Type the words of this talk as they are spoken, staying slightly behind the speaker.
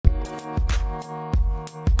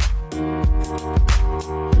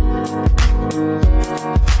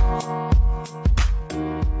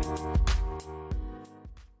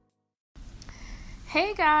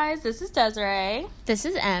guys, this is Desiree. This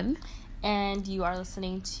is M. And you are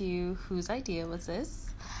listening to Whose Idea Was This?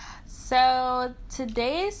 So,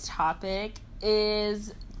 today's topic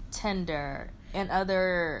is Tinder and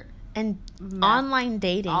other... And online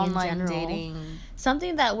dating in general. Online dating.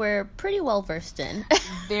 Something that we're pretty well versed in.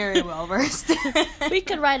 Very well versed. We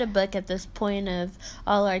could write a book at this point of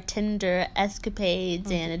all our Tinder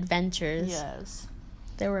escapades and adventures. Yes.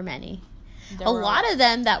 There were many. A lot of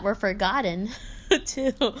them that were forgotten,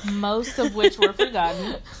 too. Most of which were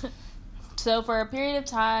forgotten. So, for a period of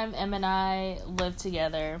time, Em and I lived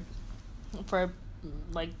together for,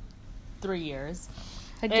 3 years.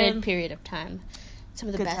 A good period of time. Some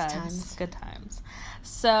of the best times. Good times.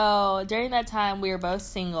 So, during that time, we were both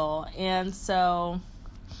single. And so,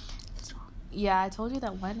 yeah, I told you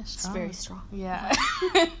that wine is strong. It's very strong. Yeah.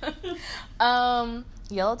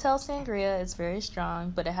 Yellowtail Sangria is very strong,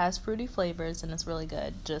 but it has fruity flavors, and it's really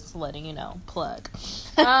good. Just letting you know. Plug.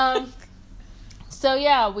 So,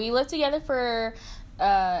 yeah, we lived together for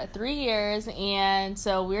 3 years, and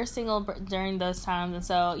so we were single during those times, and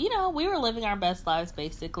so, we were living our best lives,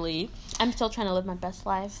 basically. I'm still trying to live my best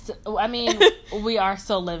life. So, I mean, we are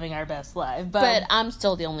still living our best life, but I'm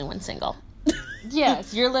still the only one single.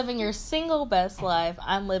 Yes, you're living your single best life.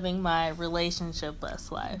 I'm living my relationship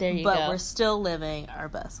best life. There you go. But we're still living our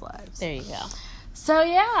best lives. There you go. So,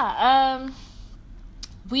 yeah,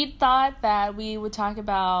 we thought that we would talk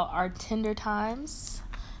about our Tinder times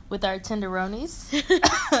with our Tinderonies.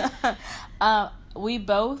 We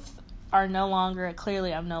both are no longer,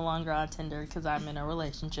 clearly I'm no longer on Tinder because I'm in a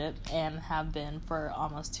relationship and have been for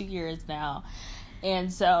almost 2 years now.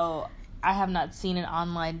 And so I have not seen an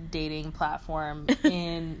online dating platform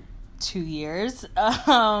in 2 years.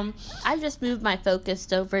 I just moved my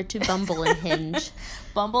focus over to Bumble and Hinge.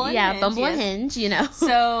 Bumble and Hinge. Yeah, Bumble and Hinge,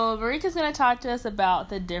 So Marika's going to talk to us about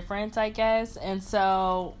the difference, I guess. And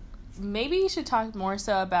so maybe you should talk more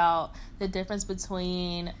so about the difference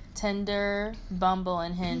between Tinder, Bumble,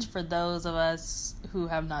 and Hinge for those of us who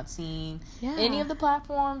have not seen any of the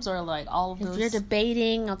platforms or all of those. If you're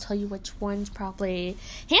debating, I'll tell you which one's probably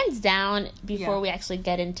hands down before we actually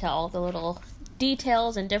get into all the little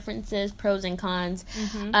details and differences, pros and cons.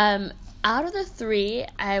 Mm-hmm. Out of the three,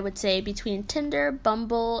 I would say between Tinder,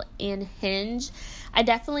 Bumble, and Hinge, I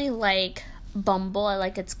definitely like Bumble. I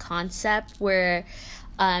like its concept where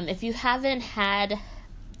if you haven't had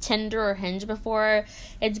Tinder or Hinge before,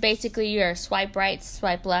 it's basically your swipe right,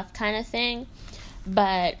 swipe left kind of thing.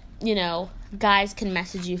 But, guys can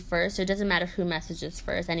message you first. So it doesn't matter who messages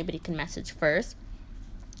first. Anybody can message first.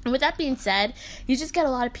 And with that being said, you just get a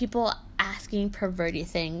lot of people asking perverty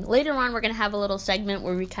thing. Later on, we're going to have a little segment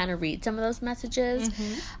where we kind of read some of those messages.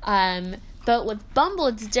 Mm-hmm. But with Bumble,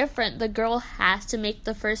 it's different. The girl has to make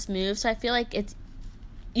the first move. So I feel like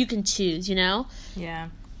you can choose, Yeah.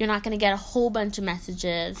 You're not going to get a whole bunch of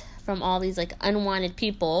messages from all these, unwanted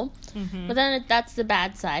people. Mm-hmm. But then that's the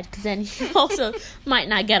bad side, because then you also might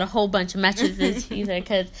not get a whole bunch of messages either,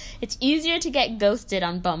 because it's easier to get ghosted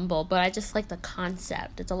on Bumble, but I just like the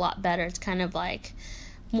concept. It's a lot better. It's kind of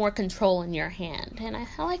more control in your hand, and I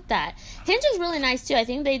like that. Hinge is really nice, too. I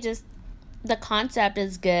think the concept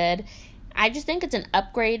is good. I just think it's an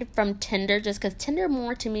upgrade from Tinder, just because Tinder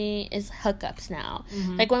more to me is hookups now.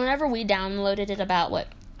 Mm-hmm. Whenever we downloaded it about,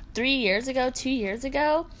 2 years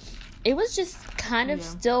ago, it was just kind of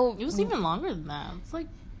still... It was even longer than that. It's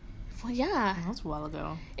well, yeah. That's a while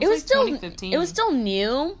ago. It was still 2015. It was still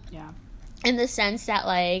new. Yeah. In the sense that,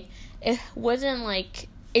 it wasn't,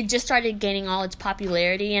 it just started gaining all its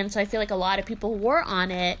popularity, and so I feel like a lot of people were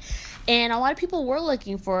on it, and a lot of people were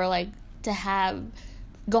looking for, to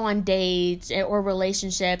go on dates or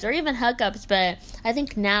relationships or even hookups, but I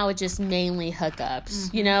think now it's just mainly hookups.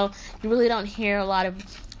 Mm-hmm. You really don't hear a lot of,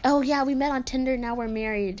 oh yeah, we met on Tinder, now we're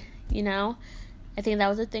married, I think that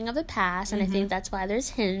was a thing of the past, and I think that's why there's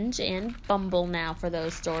Hinge and Bumble now for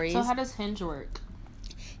those stories. So how does Hinge work?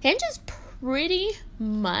 Hinge is pretty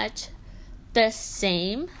much the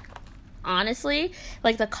same, honestly.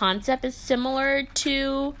 The concept is similar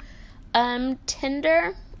to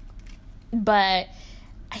Tinder, but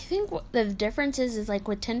I think the difference is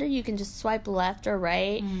with Tinder, you can just swipe left or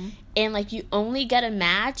right, and you only get a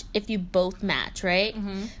match if you both match, right?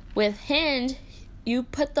 Mm-hmm. With Hinge, you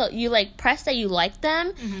press that you like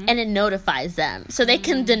them, and it notifies them, so they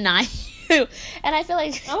can deny you. And I feel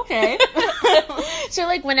okay. So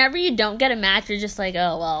whenever you don't get a match, you're just oh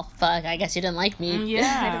well, fuck, I guess you didn't like me.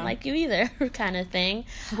 Yeah, I didn't like you either, kind of thing.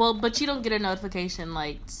 Well, but you don't get a notification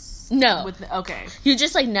No. Okay. You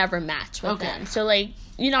just, like, never match with them. So, like,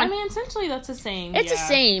 you know. I mean, essentially, that's the same. It's the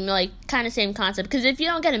same, like, kind of same concept. Because if you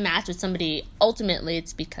don't get a match with somebody, ultimately,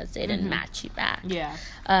 it's because they didn't match you back. Yeah.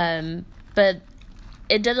 But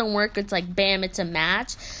it doesn't work. It's like, bam, it's a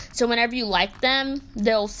match. So whenever you like them,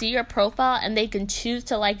 they'll see your profile, and they can choose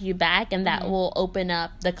to like you back, and that will open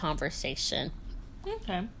up the conversation.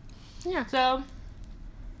 Okay. Yeah. So,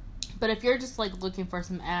 but if you're just, like, looking for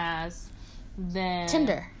some ass, then...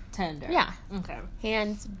 Tinder. Yeah. Okay.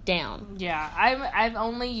 Hands down. Yeah. I've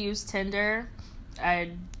only used Tinder.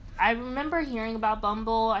 I remember hearing about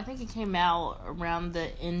Bumble. I think it came out around the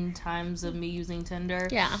end times of me using Tinder.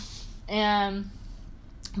 Yeah.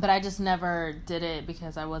 But I just never did it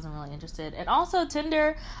because I wasn't really interested. And also,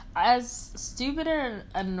 Tinder, as stupid and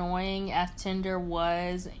annoying as Tinder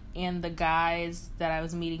was, and the guys that I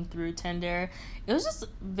was meeting through Tinder, it was just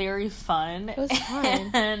very fun. It was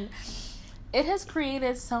fun. And it has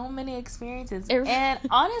created so many experiences. And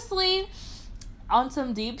honestly, on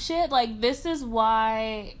some deep shit, like, this is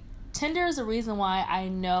why Tinder is the reason why I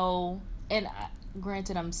know, and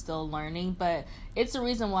granted, I'm still learning, but it's the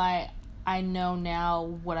reason why I know now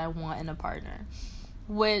what I want in a partner,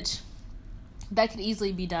 which that could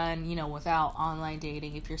easily be done, you know, without online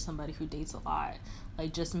dating if you're somebody who dates a lot,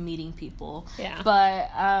 like just meeting people. Yeah.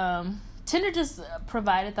 But Tinder just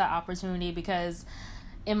provided that opportunity because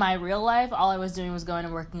in my real life, all I was doing was going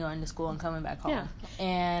to work and going to school and coming back home. Yeah.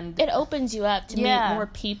 And it opens you up to meet more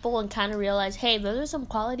people and kind of realize, hey, those are some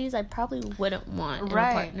qualities I probably wouldn't want in a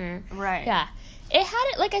partner. Right. Yeah. It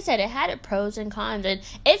had it, like I said, it had its pros and cons. And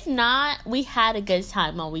if not, we had a good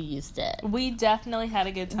time while we used it. We definitely had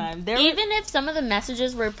a good time. Even if some of the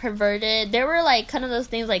messages were perverted, there were, like, kind of those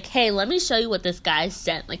things like, hey, let me show you what this guy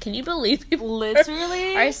sent. Like, can you believe people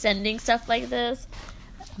literally are sending stuff like this?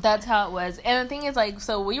 That's how it was. And the thing is, like,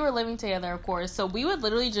 so we were living together, of course, so we would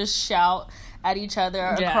literally just shout at each other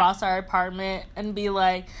across our apartment and be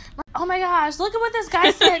like, oh my gosh, look at what this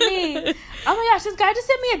guy sent me. Oh my gosh, this guy just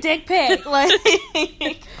sent me a dick pic. Like,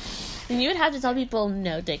 and you would have to tell people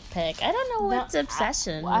no dick pic. I don't know what's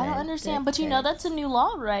obsession. I don't understand, but you know that's a new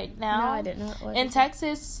law right now. No, I didn't know it was. In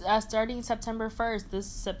Texas, starting September 1st, this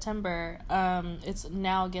September, it's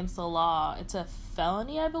now against the law. It's a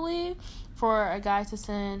felony, I believe, for a guy to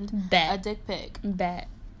send a dick pic. Bet.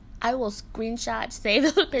 I will screenshot,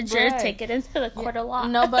 save the picture, take it into the court of law.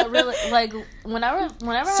 No, but really, like, whenever Sir,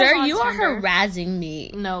 I was on you are Tinder, harassing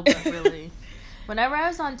me. No, but really. Whenever I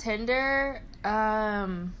was on Tinder,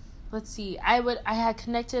 let's see, I had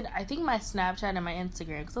connected, I think, my Snapchat and my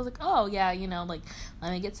Instagram, because I was like, oh, yeah, you know, like,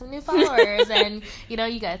 let me get some new followers, and, you know,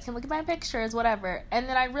 you guys can look at my pictures, whatever. And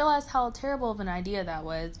then I realized how terrible of an idea that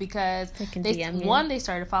was, because they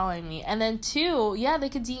started following me, and then two, they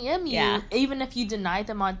could DM you, even if you denied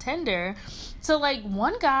them on Tinder. So, like,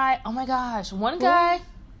 one guy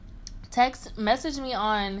messaged me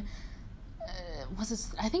on,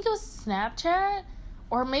 I think it was Snapchat,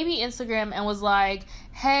 or maybe Instagram, and was like,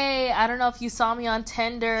 hey, I don't know if you saw me on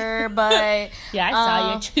Tinder, but... I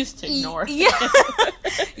saw you. Choose to ignore.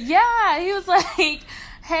 Yeah, he was like,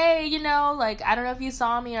 hey, you know, like, I don't know if you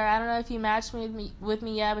saw me, or I don't know if you matched with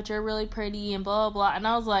me yet, but you're really pretty, and blah, blah, blah. And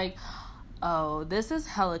I was like, oh, this is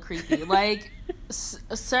hella creepy. Like,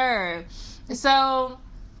 sir. So...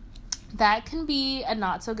 that can be a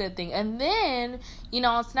not so good thing. And then, you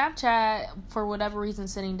know, on Snapchat, for whatever reason,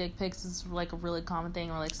 sending dick pics is like a really common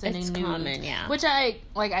thing, or like sending nudes. Common, yeah. Which I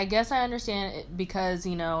guess I understand it because,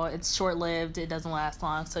 you know, it's short lived, it doesn't last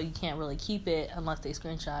long, so you can't really keep it unless they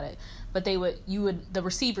screenshot it. But the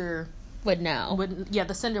receiver would know.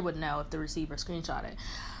 The sender would know if the receiver screenshot it.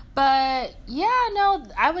 But,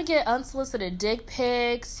 I would get unsolicited dick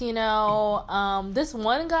pics, you know. This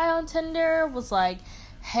one guy on Tinder was like,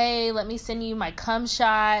 hey, let me send you my cum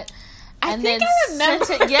shot. I remember.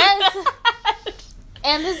 Yes.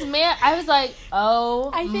 And this man, I was like,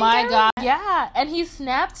 oh my God. Yeah. And he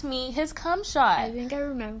snapped me his cum shot. I think I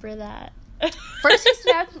remember that. First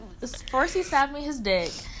he snapped me his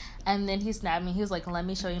dick. And then he snapped me. He was like, let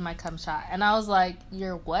me show you my cum shot. And I was like,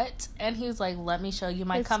 you're what? And he was like, let me show you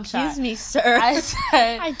my cum shot. Excuse me, sir. I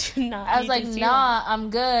said, I do not. I was like, nah,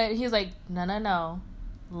 I'm good. He was like, no.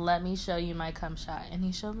 Let me show you my cum shot. And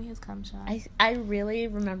he showed me his cum shot. I really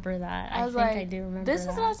remember that. I think I do remember this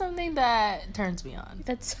is not something that turns me on.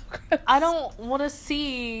 That's so gross. I don't want to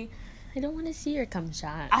see your cum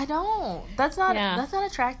shot. I don't. That's not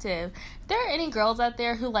attractive. If there are any girls out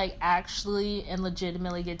there who, like, actually and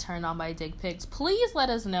legitimately get turned on by dick pics, please let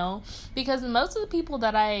us know. Because most of the people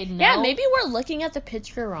that I know... Yeah, maybe we're looking at the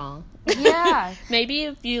picture wrong. Yeah. Maybe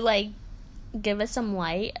if you, like... give us some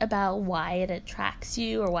light about why it attracts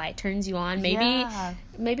you or why it turns you on.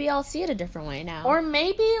 Maybe I'll see it a different way now. Or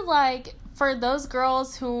maybe, like, for those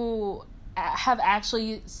girls who have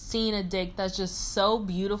actually seen a dick that's just so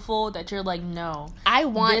beautiful that you're like, no. I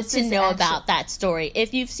want to know about that story.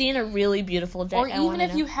 If you've seen a really beautiful dick, or even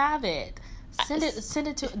if you have it, send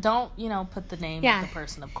it to, don't, put the name of the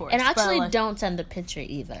person, of course. And actually, don't send the picture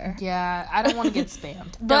either. Yeah, I don't want to get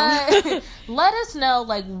spammed. But let us know,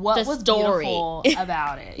 like, what was beautiful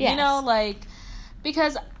about it. Yes.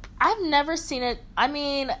 Because I've never seen it. I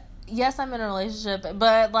mean, yes, I'm in a relationship,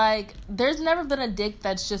 but, like, there's never been a dick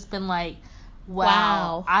that's just been like,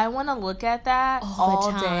 wow. I want to look at that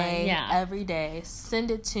all day, every day.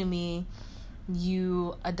 Send it to me,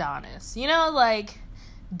 you Adonis. Like,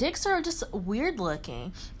 dicks are just weird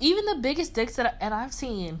looking. Even the biggest dicks and I've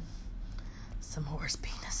seen some horse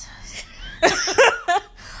penises.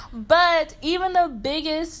 But even the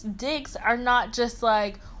biggest dicks are not just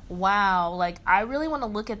like, wow, like, I really want to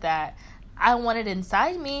look at that. I want it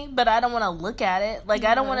inside me, but I don't want to look at it. Like,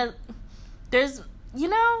 I don't want to, there's,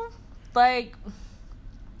 like,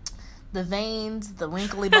 the veins, the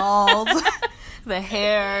wrinkly balls, the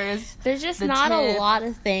hairs. There's just not a lot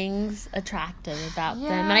of things attractive about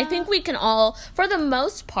them. And I think we can all, for the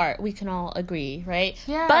most part, we can all agree, right?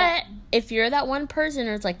 Yeah. But if you're that one person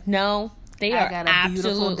who's like, no, they are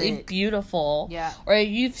absolutely beautiful. Yeah. Or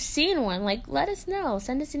you've seen one, like, let us know.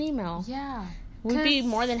 Send us an email. Yeah. We'd be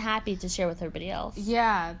more than happy to share with everybody else.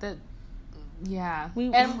 Yeah.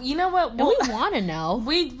 And you know what? We want to know.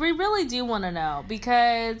 We really do want to know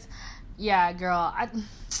because, yeah, girl, I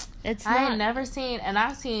have never seen, and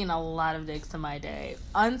I've seen a lot of dicks in my day,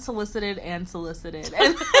 unsolicited and solicited.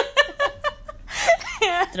 And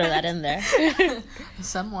throw that in there.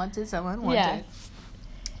 Some wanted, someone wanted.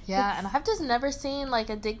 Yeah, and I've just never seen, like,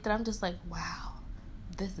 a dick that I'm just like, wow,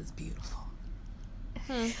 this is beautiful.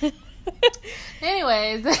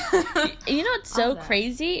 Anyways. It's so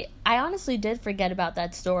crazy? I honestly did forget about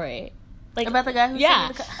that story. Like, about the guy who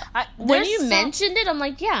sent me when you mentioned it, I'm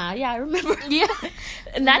like, yeah, I remember. Yeah.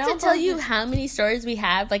 And that's to tell you how many stories we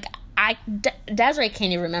have. Like, Desiree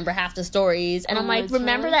can't even remember half the stories. And I'm like,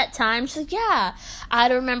 remember that time? She's like, yeah. I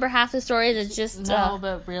don't remember half the stories. It's just... No,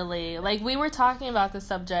 but really. Like, we were talking about the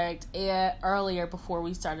subject earlier before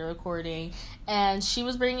we started recording. And she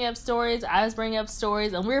was bringing up stories. I was bringing up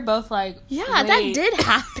stories. And we were both like, yeah, that did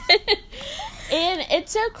happen. And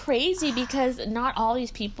it's so crazy because not all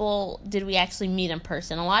these people did we actually meet in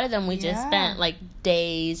person. A lot of them we just spent, like,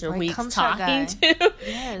 days or weeks talking to.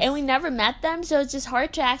 Yes. And we never met them, so it's just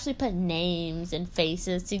hard to actually put names and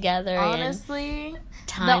faces together. Honestly. And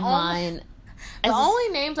timeline. The only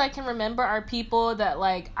names I can remember are people that,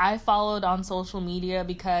 like, I followed on social media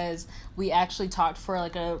because we actually talked for,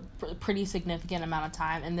 like, a pretty significant amount of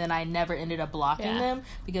time, and then I never ended up blocking them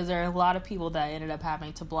because there are a lot of people that I ended up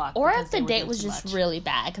having to block. Or if the date was just really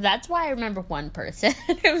bad, because that's why I remember one person.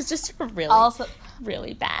 It was just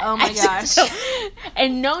really bad. Oh, my gosh.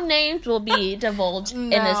 And no names will be divulged in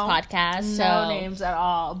this podcast. No names at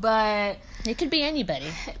all, but... It could be anybody.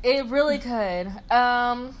 It really could.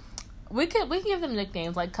 We could give them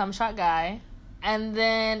nicknames like Cum Shot Guy, and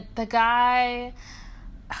then the guy.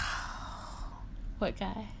 What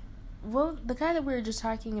guy? Well, the guy that we were just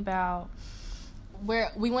talking about,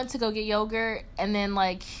 where we went to go get yogurt, and then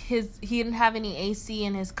like he didn't have any AC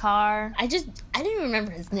in his car. I didn't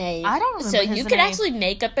remember his name. I don't remember. So you could actually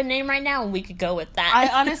make up a name right now, and we could go with that.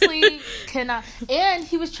 I honestly cannot. And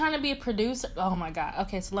he was trying to be a producer. Oh my god.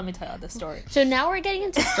 Okay, so let me tell you the story. So now we're getting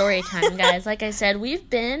into story time, guys. Like I said, we've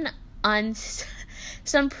been on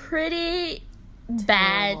some pretty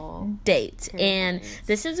bad dates. And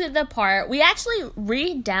this is the part we actually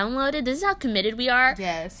re-downloaded. This is how committed we are.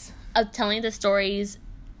 Yes. Of telling the stories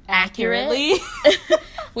accurately.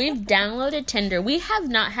 We've downloaded Tinder. We have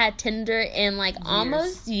not had Tinder in like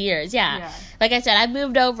almost years. Yeah. Like I said, I've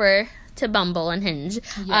moved over to Bumble and Hinge.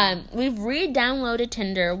 We've re-downloaded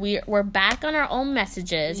Tinder. We're back on our own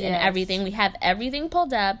messages and everything. We have everything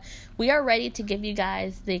pulled up. We are ready to give you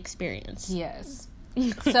guys the experience. Yes.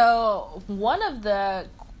 So one of the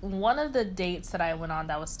dates that I went on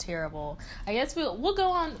that was terrible. I guess we'll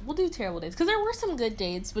do terrible dates because there were some good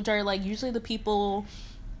dates, which are like usually the people.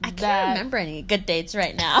 I can't remember any good dates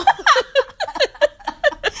right now.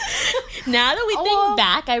 Now that we think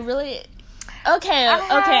back, I really. Okay,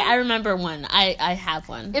 I remember one. I have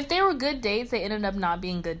one. If they were good dates, they ended up not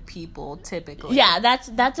being good people, typically. Yeah, that's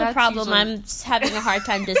a problem. Usually... I'm just having a hard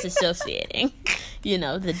time disassociating,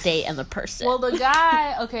 the date and the person. Well, the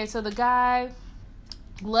guy,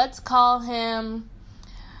 let's call him,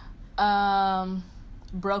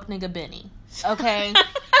 broke nigga Benny. Okay?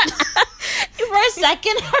 for a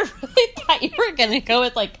second, I really thought you were gonna go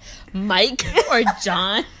with like Mike or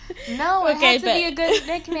John. No, it has to be a good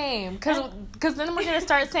nickname, because then we're gonna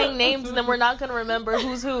start saying names and then we're not gonna remember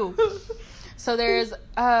who's who. So there's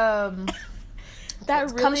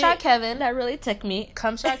Cumshot Kevin. That really took me.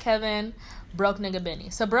 Cumshot Kevin, Broke Nigga Benny.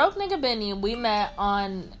 So Broke Nigga Benny, we met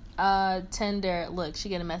on Tinder. Look, she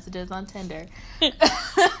getting messages on Tinder.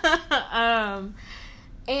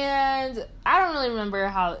 And I don't really remember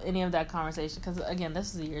how any of that conversation, because again,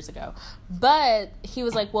 this is years ago. But he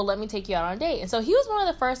was like, well, let me take you out on a date. And so he was one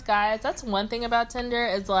of the first guys. That's one thing about Tinder,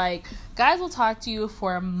 is like, guys will talk to you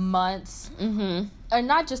for months. Mm-hmm. Or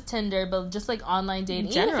not just Tinder, but just like online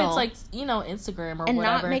dating. Even if it's like, you know, Instagram or and whatever.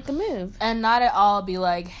 And not make a move. And not at all be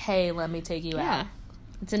like, hey, let me take you out.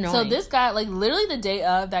 It's annoying. So this guy, like, literally the day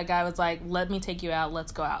of, that guy was like, let me take you out,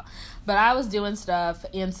 let's go out. But I was doing stuff,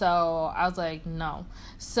 and so I was like, no.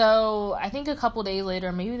 So I think a couple days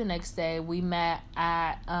later, maybe the next day, we met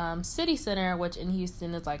at City Center, which in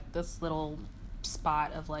Houston is like this little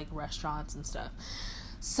spot of like restaurants and stuff.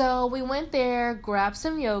 So we went there, grabbed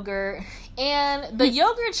some yogurt, and the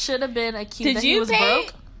yogurt should have been accused that he was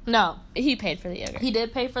broke. No. He paid for the yogurt. He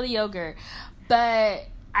did pay for the yogurt. But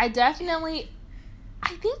I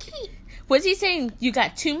think he... Was he saying you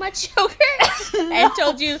got too much yogurt? No. And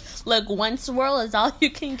told you, look, one swirl is all you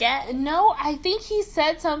can get? No, I think he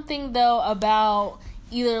said something, though, about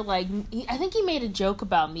either, like... I think he made a joke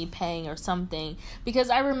about me paying or something. Because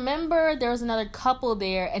I remember there was another couple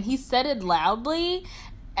there, and he said it loudly,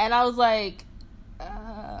 and I was like...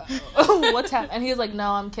 what's happening? And he was like,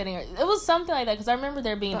 no, I'm kidding. It was something like that, because I remember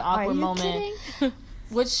there being an awkward moment.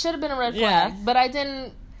 Which should have been a red flag. But I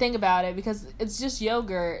didn't think about it because it's just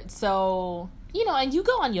yogurt, so you know, and you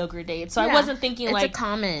go on yogurt dates, so I wasn't thinking it's like a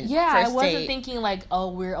common I first wasn't date. thinking like,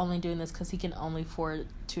 oh, we're only doing this because he can only afford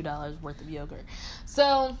 $2 worth of yogurt.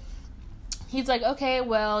 So he's like, okay,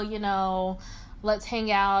 well, you know, let's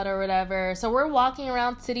hang out or whatever. So we're walking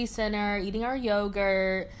around City Center, eating our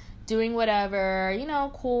yogurt, doing whatever, you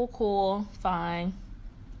know, cool, fine.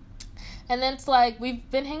 And then it's like, we've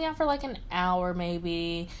been hanging out for like an hour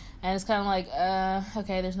maybe, and it's kind of like,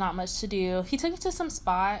 okay, there's not much to do. He took me to some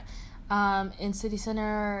spot in City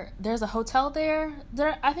Center. There's a hotel there.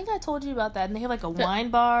 I think I told you about that. And they have like a wine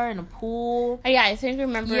bar and a pool. Oh, yeah, I think I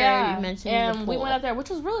remember you mentioning and the pool. We went up there,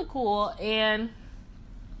 which was really cool. And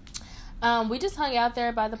we just hung out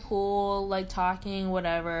there by the pool, like talking,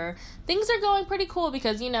 whatever. Things are going pretty cool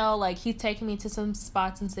because, you know, like he's taking me to some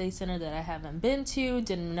spots in City Center that I haven't been to,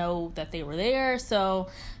 didn't know that they were there, so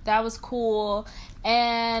that was cool.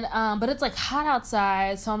 And but it's like hot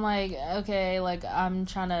outside, so I'm like, okay, like I'm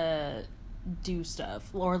trying to do stuff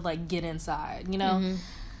or like get inside, you know. Mm-hmm.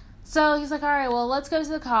 So he's like, all right, well, let's go to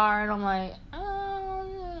the car. And I'm like,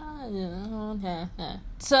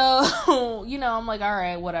 so, you know, I'm like, all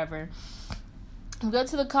right, whatever. We go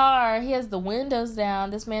to the car. He has the windows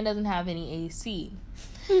down. This man doesn't have any AC.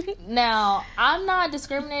 Now, I'm not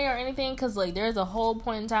discriminating or anything because, like, there's a whole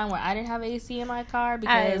point in time where I didn't have AC in my car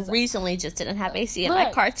because I recently just didn't have AC in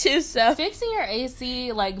my car, too, so. Fixing your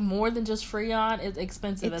AC, like, more than just Freon is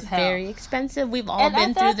expensive as hell. It's very expensive. We've all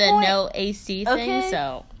been through the no AC thing,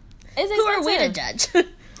 so. It's who are we to judge?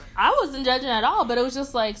 I wasn't judging at all, but it was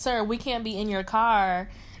just like, sir, we can't be in your car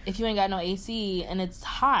if you ain't got no AC and it's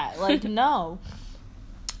hot. Like, no.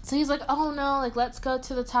 So he's like, oh, no, like, let's go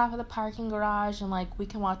to the top of the parking garage and, like, we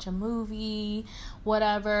can watch a movie,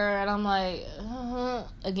 whatever. And I'm like,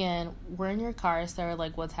 again, we're in your car, sir.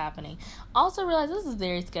 Like, what's happening? Also realize this is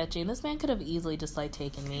very sketchy. And this man could have easily just, like,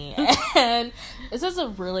 taken me. And this is a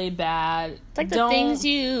really bad... It's like the things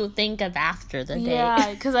you think of after the date.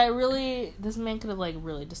 Yeah, because this man could have, like,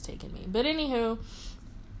 really just taken me. But anywho,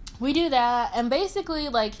 we do that. And basically,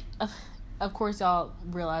 like... Of course, y'all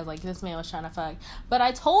realize, like, this man was trying to fuck. But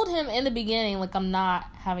I told him in the beginning, like, I'm not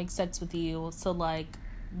having sex with you. So, like,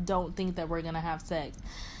 don't think that we're going to have sex.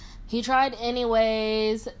 He tried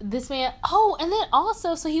anyways. This man... Oh, and then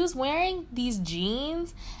also, so he was wearing these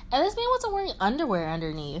jeans. And this man wasn't wearing underwear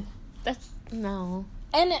underneath. No.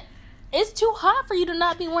 And it's too hot for you to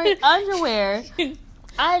not be wearing underwear.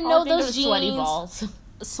 I know those jeans... Sweaty balls.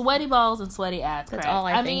 Sweaty balls and sweaty ass crack. That's all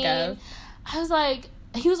I think of. I was like...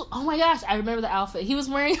 He was, oh my gosh, I remember the outfit. He was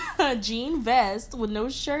wearing a jean vest with no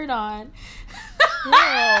shirt on.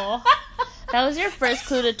 That was your first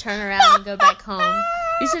clue to turn around and go back home.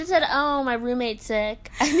 You should have said, oh, my roommate's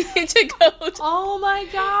sick. I need to go to oh my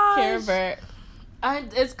gosh. Herbert.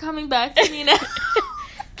 It's coming back to me now.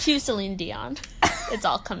 Cue Celine Dion. It's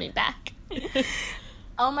all coming back.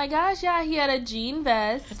 Oh my gosh, yeah, he had a jean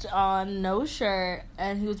vest on, no shirt,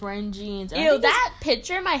 and he was wearing jeans. Ew, that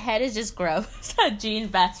picture in my head is just gross. A jean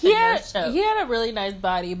vest and no shirt. He had a really nice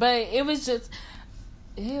body, but it was just,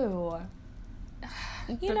 ew.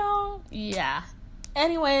 You know? Yeah.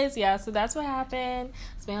 Anyways, yeah, so that's what happened.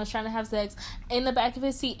 This man was trying to have sex in the back of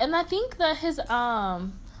his seat. And I think that his,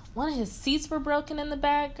 one of his seats were broken in the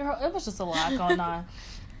back. Girl, it was just a lot going on.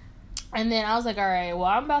 And then I was like, all right, well,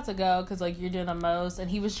 I'm about to go because, like, you're doing the most.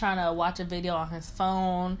 And he was trying to watch a video on his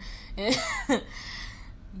phone.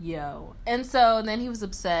 Yo. And so then he was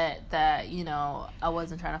upset that, you know, I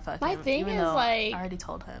wasn't trying to fuck him. My thing is, like, I already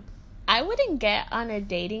told him. I wouldn't get on a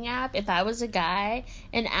dating app if I was a guy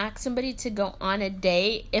and ask somebody to go on a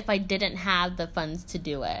date if I didn't have the funds to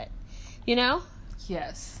do it. You know?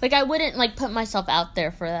 Yes. Like, I wouldn't, like, put myself out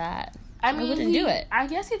there for that. I wouldn't do it. I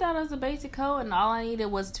guess he thought it was a basic code, and all I needed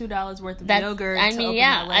was $2 worth of yogurt to open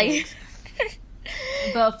my legs.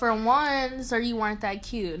 But for one, sir, you weren't that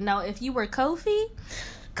cute. Now, if you were Kofi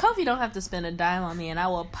don't have to spend a dime on me, and I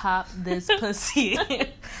will pop this pussy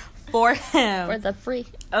for him. For the free.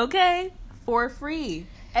 Okay? For free.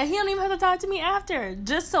 And he don't even have to talk to me after.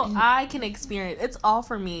 Just so I can experience. It's all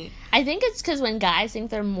for me. I think it's because when guys think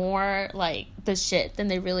they're more, like, the shit than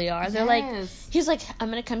they really are. They're like, he's like, I'm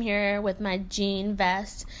going to come here with my jean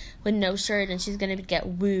vest with no shirt, and she's going to get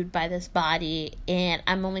wooed by this body, and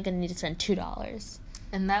I'm only going to need to spend $2.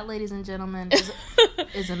 And that, ladies and gentlemen,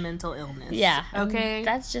 is a mental illness. Yeah. Okay?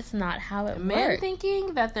 That's just not how it works. Men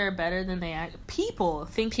thinking that they're better than they people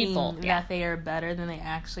thinking that they are better than they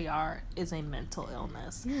actually are is a mental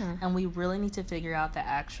illness. Yeah. And we really need to figure out the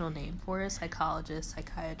actual name for it. Psychologists,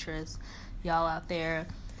 psychiatrists, y'all out there.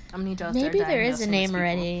 I'm going to need y'all to start Maybe there is a name people.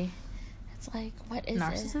 already. It's like, what is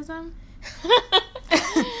Narcissism?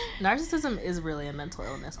 Narcissism is really a mental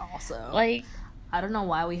illness also. Like, I don't know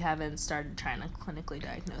why we haven't started trying to clinically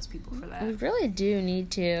diagnose people for that. We really do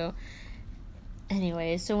need to.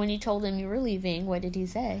 Anyway, so when you told him you were leaving, what did he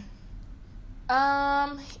say?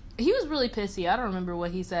 He was really pissy. I don't remember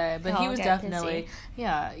what he said, but he was definitely,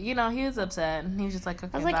 yeah, you know, he was upset, and he was just like,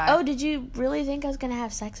 okay, I was like, bye. oh, did you really think I was going to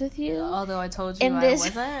have sex with you? Although I told you I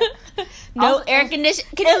wasn't. No air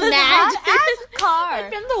conditioning. Can you imagine? Hot-ass car.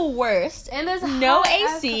 It's been the worst. And there's no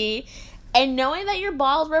AC. And knowing that your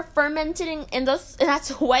balls were fermenting in those, and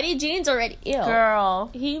that's sweaty jeans already. Ew. Girl.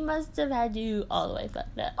 He must have had you all the way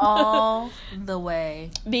fucked up. All the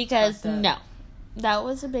way. Because, no. That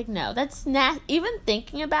was a big no. That's not, even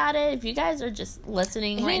thinking about it, if you guys are just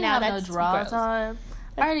listening right now, that's no draws on.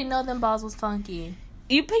 I already know them balls was funky.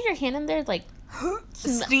 You put your hand in there, like,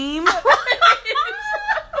 steam.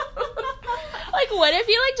 Like, what if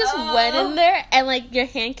you, like, just went in there and, like, your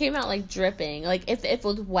hand came out, like, dripping? Like, if it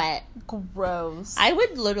was wet. Gross. I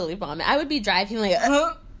would literally vomit. I would be dry heaving, like,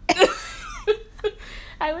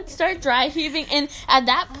 I would start dry heaving. And at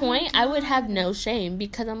that point, I would have no shame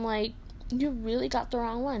because I'm like, you really got the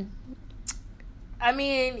wrong one. I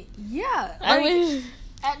mean, yeah. Like,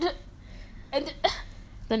 and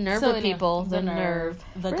the nerve of people. The nerve.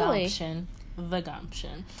 The gumption. The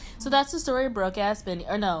gumption. So that's the story of Broke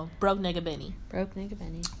Nigga Benny. Broke Nigga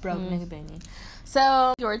Benny. Broke Nigga Benny.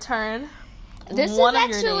 So, your turn. This is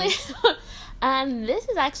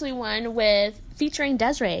actually one with featuring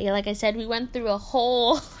Desiree. Like I said, we went through a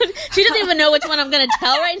whole. She doesn't even know which one I'm gonna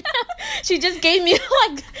tell right now. She just gave me,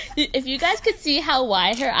 like, if you guys could see how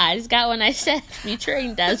wide her eyes got when I said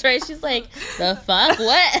featuring Desiree, she's like, the fuck?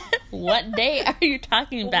 What date are you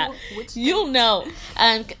talking about? You'll know.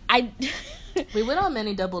 We went on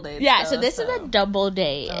many double dates. Yeah, so this is a double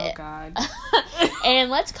date. Oh, God.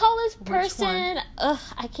 And let's call this person...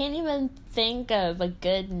 I can't even think of a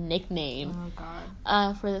good nickname. Oh,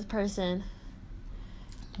 God. For this person.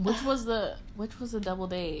 Which was the double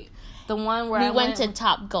date? The one where we went to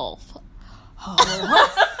Top Golf. Oh.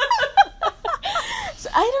 So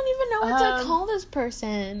I don't even know what to call this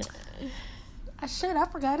person. I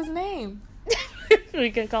forgot his name.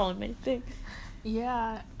 We could call him anything.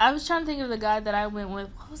 Yeah, I was trying to think of the guy that I went with.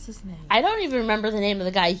 What was his name? I don't even remember the name of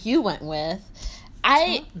the guy you went with.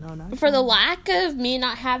 For the lack of me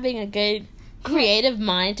not having a good creative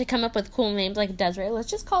mind to come up with cool names like Desiree, let's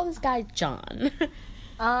just call this guy John.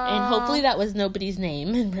 And hopefully that was nobody's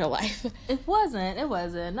name in real life. It wasn't.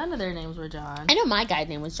 None of their names were John. I know my guy's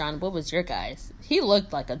name was John. What was your guy's? He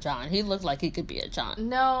looked like a John. He looked like he could be a John.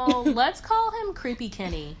 No, let's call him Creepy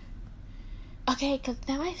Kenny. Okay, because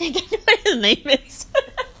now I think I know what his name is.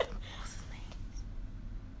 What's his name?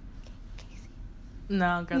 Casey.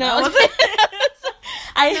 No, girl, no, that wasn't it.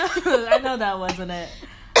 I know that wasn't it.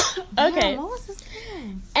 Okay. Yeah, what was his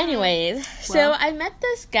name? Anyways, So I met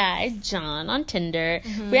this guy, John, on Tinder.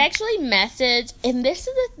 We actually messaged, and this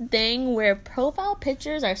is the thing where profile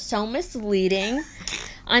pictures are so misleading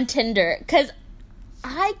on Tinder. Because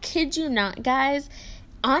I kid you not, guys,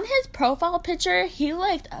 on his profile picture, he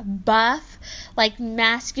looked buff, like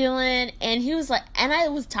masculine, and he was like, and I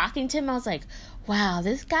was talking to him, I was like, wow,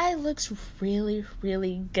 this guy looks really,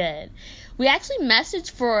 really good. We actually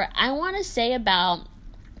messaged for, I want to say, about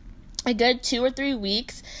a good 2 or 3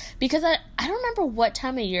 weeks, because I don't remember what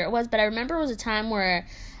time of year it was, but I remember it was a time where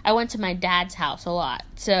I went to my dad's house a lot,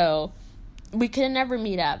 so we could never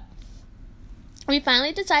meet up. We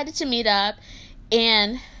finally decided to meet up,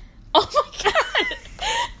 and oh my god!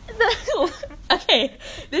 Okay,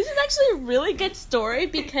 this is actually a really good story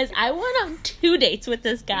because I went on 2 dates with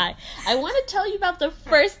this guy. I want to tell you about the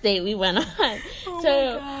first date we went on.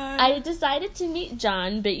 So I decided to meet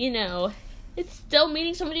John, but you know, it's still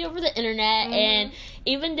meeting somebody over the internet, and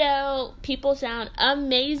even though people sound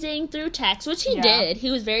amazing through text, which he did,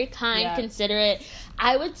 he was very kind, considerate,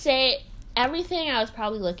 I would say everything I was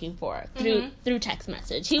probably looking for through text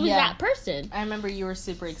message. He was that person. I remember you were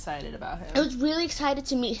super excited about him. I was really excited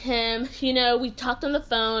to meet him. You know, we talked on the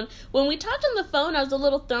phone. When we talked on the phone, I was a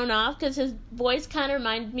little thrown off because his voice kind of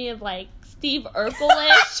reminded me of, like, Steve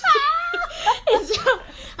Urkel-ish. And so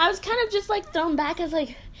I was kind of just, like, thrown back. I was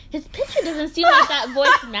like, his picture doesn't seem like that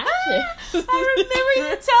voice matches. I remember you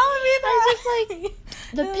telling me that. I was just like,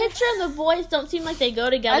 the picture and the voice don't seem like they go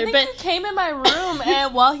together. I think you came in my room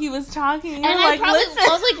and while he was talking, you were like, listen. I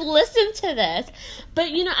was like, listen to this.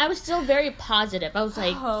 But, you know, I was still very positive. I was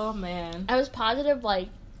like, oh, man. I was positive, like,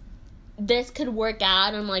 this could work out.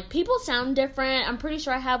 And I'm like, people sound different. I'm pretty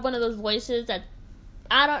sure I have one of those voices that,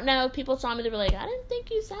 I don't know, people saw me, they were like, I didn't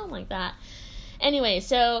think you sound like that. Anyway,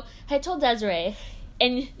 so I told Desiree,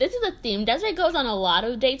 and this is the theme. Desiree goes on a lot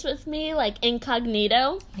of dates with me, like,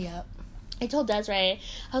 incognito. Yep. I told Desiree,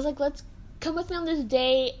 I was like, let's come with me on this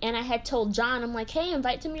date. And I had told John, I'm like, hey,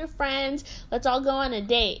 invite some of your friends. Let's all go on a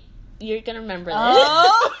date. You're going to remember this.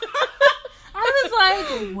 Oh. I was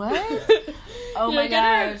like, what? Oh, my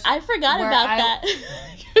gosh. I forgot about that.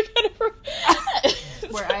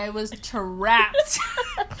 Where I was trapped.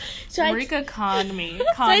 So Marika conned me.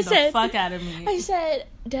 Conned the fuck out of me. I said,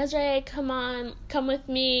 Desiree, come with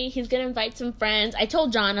me. He's gonna invite some friends. I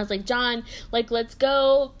told John, I was like, John, like, let's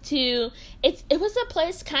go to, it was a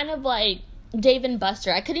place kind of like Dave and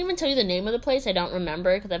Buster. I couldn't even tell you the name of the place. I don't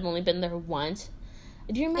remember because I've only been there once.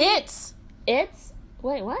 Do you remember? It's?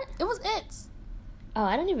 Wait, what? It was It's. Oh,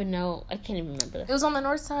 I don't even know. I can't even remember. It was on the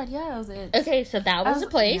north side. Yeah, it was It's. Okay, so that was the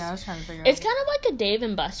place. Yeah, I was trying to figure It's kind of like a Dave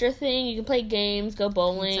and Buster thing. You can play games, go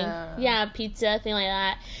bowling. Pizza. Yeah, pizza, thing like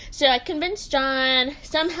that. So I convinced John.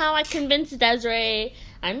 Somehow I convinced Desiree.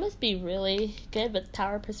 I must be really good with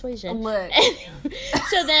power persuasion. Look.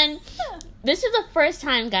 So then, this is the first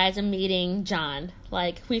time, guys, I'm meeting John.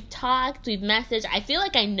 Like, we've talked, we've messaged. I feel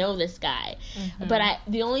like I know this guy. Mm-hmm. But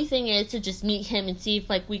the only thing is to just meet him and see if,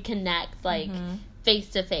 like, we connect, like, face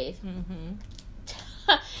to face.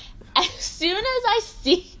 As soon as I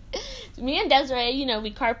see me and Desiree, you know,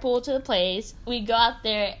 we carpool to the place. We go out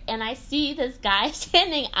there, and I see this guy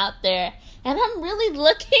standing out there. And I'm really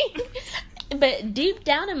looking... But deep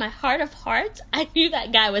down in my heart of hearts, I knew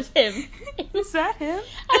that guy was him. Is that him?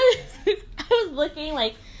 I was looking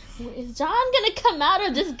like, is John going to come out,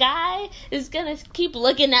 or this guy is going to keep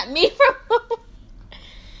looking at me for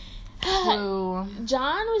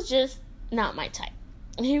John was just not my type.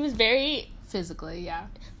 He was very... Physically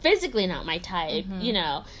not my type, you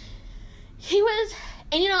know. He was...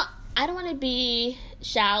 And, you know, I don't want to be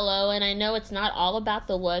shallow, and I know it's not all about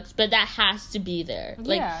the looks, but that has to be there.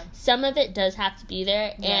 Like, some of it does have to be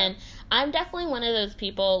there, and I'm definitely one of those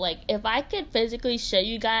people, like, if I could physically show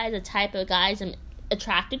you guys the type of guys I'm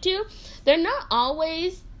attracted to, they're not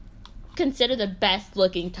always considered the best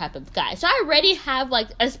looking type of guy. So I already have, like,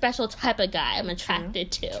 a special type of guy I'm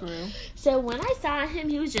attracted to. True. So when I saw him,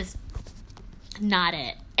 he was just not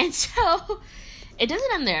it. And so... It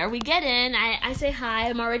doesn't end there. We get in. I say hi.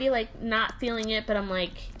 I'm already, like, not feeling it, but I'm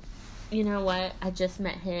like, you know what? I just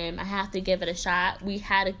met him. I have to give it a shot. We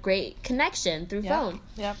had a great connection through phone.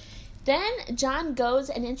 Yep. Then John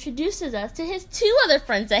goes and introduces us to his 2 other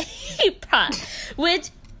friends that he brought,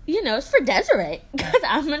 which, you know, is for Desiree, because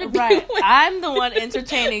I'm going to be with I'm the one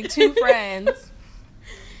entertaining 2 friends.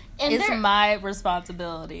 And it's my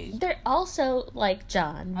responsibility. They're also like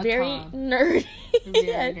John, very nerdy.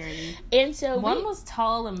 Very nerdy. And so one was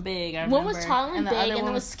tall and big. I remember. One was tall and big, and the other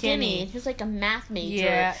one was skinny. He was like a math major.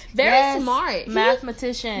 Yeah, very smart.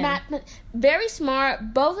 Mathematician. Very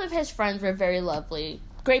smart. Both of his friends were very lovely,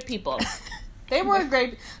 great people. They were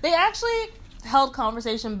great. They actually, held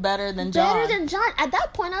conversation better than John. Better than John. At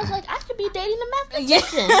that point, I was like, I could be dating the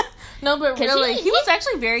mathematician. Yeah. No, but really, he was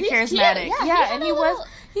actually very charismatic. Cute. Yeah, and he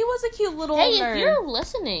was a cute little nerd. If you're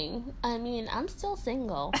listening, I mean, I'm still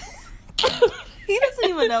single. He doesn't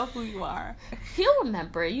even know who you are. He'll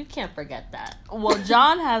remember. You can't forget that. Well,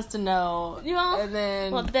 John has to know. And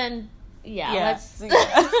then... Well, then... Yeah. Let's...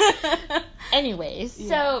 Anyways,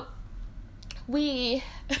 so... We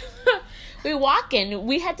walk in.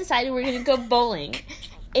 We had decided we were going to go bowling.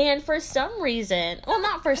 And for some reason... Well,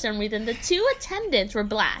 not for some reason. The two attendants were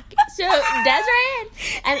black. So,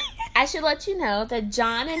 Desiree and I should let you know that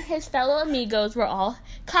John and his fellow amigos were all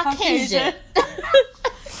Caucasian.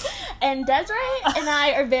 And Desiree and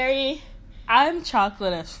I are very... I'm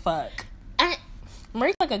chocolate as fuck.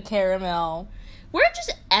 Marie's like a caramel. We're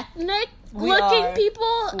just ethnic-looking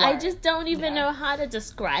people. I just don't even know how to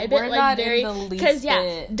describe it. We're not in the least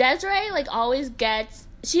bit. Desiree, like, always gets...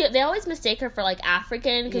 They always mistake her for, like,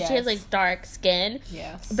 African because she has, like, dark skin.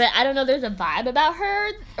 Yes. But I don't know, there's a vibe about her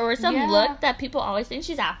or some look that people always think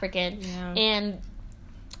she's African. Yeah. And...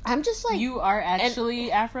 I'm just like... You are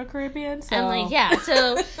actually Afro-Caribbean, so... I'm like,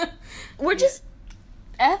 so... We're just...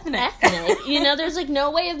 Ethnic. You know, there's, like, no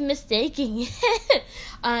way of mistaking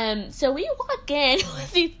it. So we walk in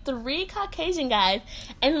with these 3 Caucasian guys,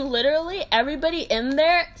 and literally everybody in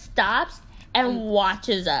there stops and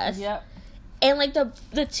watches us. Yep. And, like,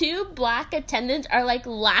 the 2 black attendants are, like,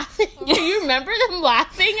 laughing. Do you remember them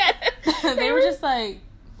laughing at it? They were just like...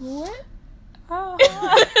 What? Oh.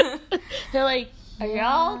 They're like...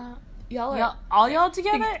 Y'all are... all y'all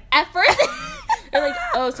together? At first, they're like,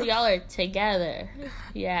 oh, so y'all are together.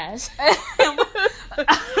 Yes. And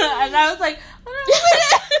I was like, we're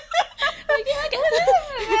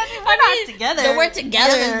not together. The word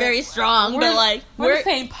together is very strong, but like... We're the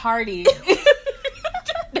same party.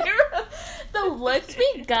 The looks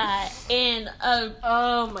we got, and...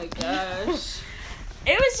 oh my gosh.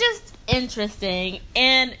 It was just interesting,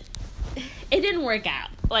 and it didn't work out.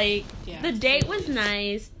 Like, the date was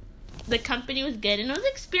nice, the company was good, and it was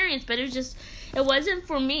experience, but it wasn't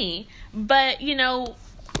for me. But, you know,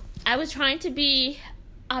 I was trying to be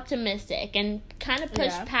optimistic and kind of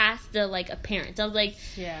push past the, like, appearance. I was like,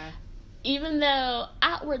 even though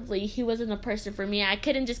outwardly he wasn't the person for me, I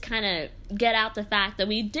couldn't just kind of get out the fact that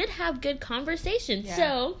we did have good conversations. Yeah.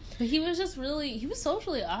 So... But he was just he was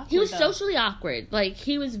socially awkward. He was socially awkward. Like,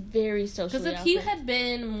 he was very socially awkward. Because if he had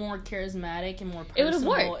been more charismatic and more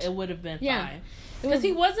personable, it would have been fine. Because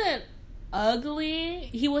he wasn't ugly.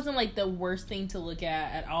 He wasn't, like, the worst thing to look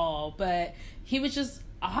at all. But he was just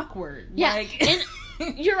awkward. Yeah. Like...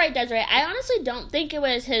 And you're right, Desiree. I honestly don't think it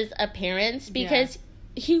was his appearance because... Yeah.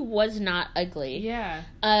 He was not ugly. Yeah.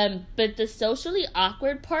 But the socially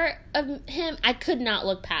awkward part of him, I could not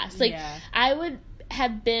look past. Like, I would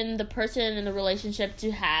have been the person in the relationship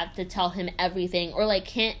to have to tell him everything or, like,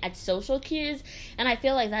 hint at social cues. And I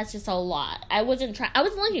feel like that's just a lot. I wasn't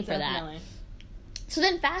looking for that. So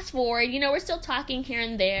then fast forward, you know, we're still talking here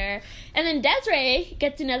and there. And then Desiree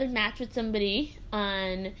gets another match with somebody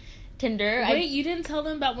on Tinder. Wait, you didn't tell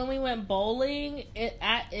them about when we went bowling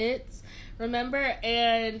at It's... Remember?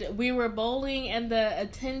 And we were bowling, and the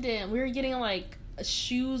attendant, we were getting, like,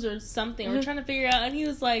 shoes or something. We were trying to figure out, and he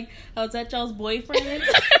was like, oh, is that y'all's boyfriend?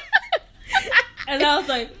 And I was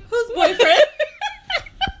like, whose boyfriend?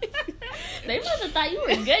 They must have thought you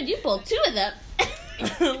were good. You pulled 2 of them.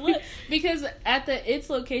 Look, because at the It's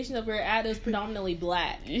location that we were at, it was predominantly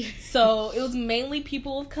black. So it was mainly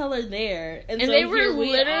people of color there. And so they were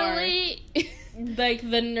literally... like,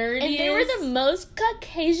 the nerdiest... And they were the most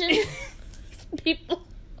Caucasian... people.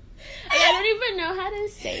 Like, I don't even know how to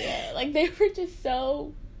say it. Like, they were just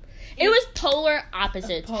so... It was polar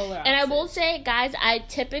opposites. And I will say, guys, I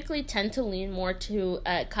typically tend to lean more to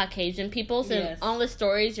Caucasian people. So all the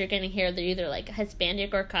stories you're going to hear, they're either, like,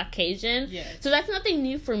 Hispanic or Caucasian. Yes. So that's nothing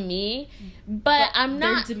new for me. But I'm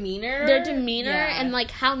not... Their demeanor and,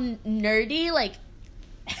 like, how nerdy, like...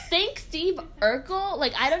 Think Steve Urkel.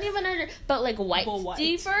 Like, I don't even understand... But, like, white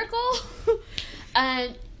Steve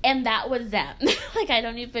Urkel. And that was them. Like, I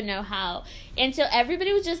don't even know how. And so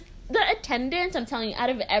everybody was just... The attendants, I'm telling you, out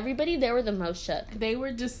of everybody, they were the most shook. They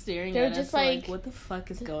were just staring at us like, what the fuck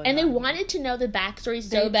is going on? And they wanted to know the backstory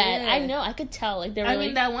so bad. I know, I could tell. Like, they were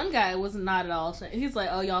mean, that one guy was not at all... He's like,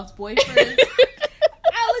 oh, y'all's boyfriends?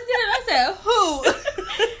 I looked at him, I said,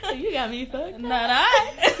 who? You got me fucked. Not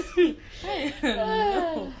I.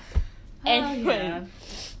 No. Anyway.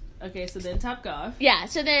 Okay, so then Topgolf. Yeah,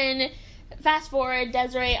 so then... Fast forward,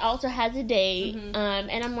 Desiree also has a date,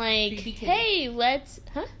 and I'm like, hey, let's...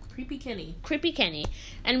 Huh? Creepy Kenny.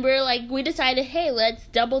 And we're like, we decided, hey, let's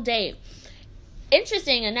double date.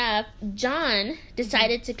 interesting enough, John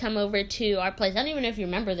decided to come over to our place. I don't even know if you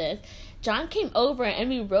remember this. John came over and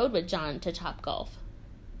we rode with John to Topgolf.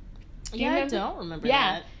 Yeah, I don't remember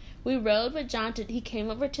that. We rode with John he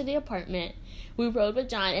came over to the apartment. We rode with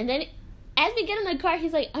John, and then as we get in the car,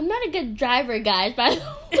 he's like, I'm not a good driver, guys, by the way.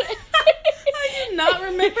 I do not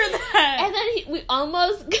remember that. And then we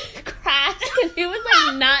almost crashed, and he was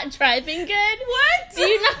like not driving good. What? Do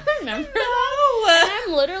you not remember? No. And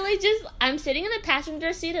I'm literally I'm sitting in the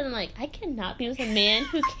passenger seat, and I'm like, I cannot be with a man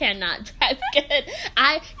who cannot drive good.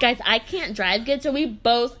 I can't drive good, so we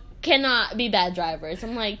both cannot be bad drivers.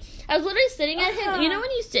 I'm like, I was literally sitting at him. You know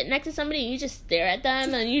when you sit next to somebody and you just stare at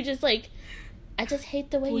them and you just like, I just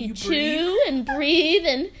hate the way you chew and breathe.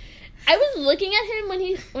 And I was looking at him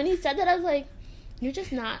when he said that. I was like, you're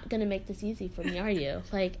just not gonna make this easy for me, are you?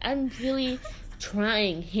 Like, I'm really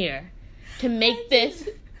trying here to make this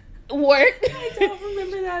work. I don't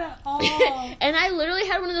remember that at all. And I literally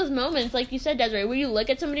had one of those moments, like you said, Desiree, where you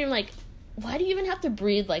look at somebody and you're like, why do you even have to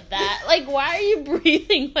breathe like that? Like, why are you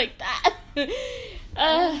breathing like that?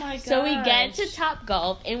 Oh my gosh. So we get to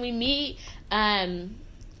Topgolf and we meet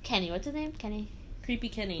Kenny. What's his name? Kenny? Creepy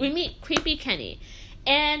Kenny. We meet Creepy Kenny.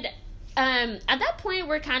 And at that point,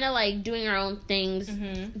 we're kind of like doing our own things.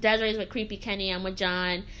 Mm-hmm. Desiree's with Creepy Kenny. I'm with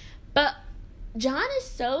John. But John is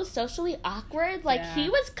so socially awkward. Like, he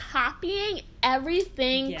was copying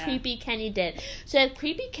everything Creepy Kenny did. So if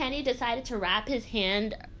Creepy Kenny decided to wrap his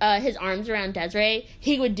arms around Desiree,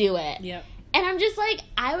 he would do it. Yep. And I'm just like,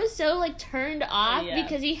 I was so like turned off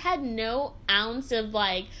because he had no ounce of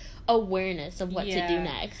like awareness of what to do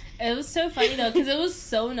next. It was so funny though, because it was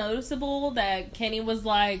so noticeable that Kenny was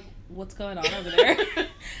like, what's going on over there?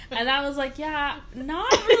 And I was like, yeah,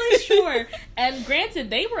 not really sure. And granted,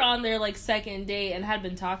 they were on their like second date and had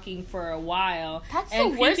been talking for a while. That's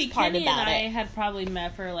and the worst Creepy part Kenny about and it. I had probably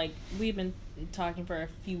met for like, we've been talking for a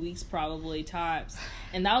few weeks probably tops,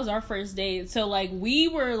 and that was our first date. So like we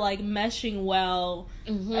were like meshing well,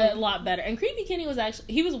 a lot better. And Creepy Kenny was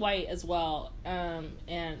actually, he was white as well,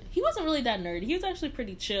 and he wasn't really that nerdy. He was actually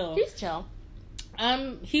pretty chill. He's chill.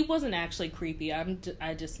 He wasn't actually creepy.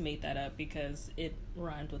 I just made that up because it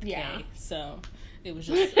rhymed with K. So it was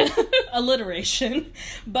just alliteration.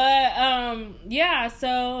 But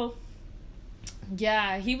so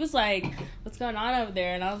he was like, what's going on over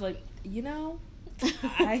there? And I was like,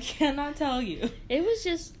 I cannot tell you. It was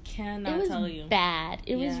just tell you. Bad.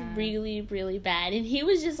 It was really, really bad. And he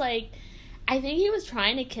was just like, I think he was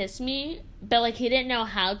trying to kiss me, but like he didn't know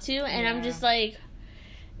how to, and I'm just like,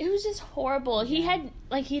 it was just horrible. He had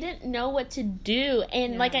like, he didn't know what to do,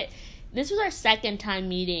 and this was our second time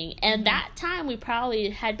meeting, and that time we probably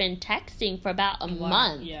had been texting for about a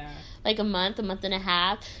month. Like a month and a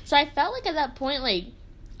half. So I felt like at that point, like,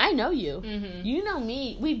 I know you. Mm-hmm. You know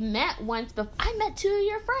me. We've met once before. I met two of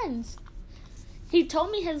your friends. He told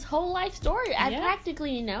me his whole life story. I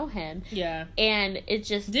practically know him. Yeah. And it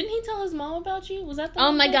just... Didn't he tell his mom about you? Was that the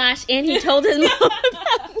Oh my gosh. And he told his mom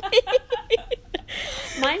about me.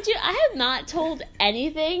 Mind you, I have not told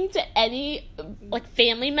anything to any, like,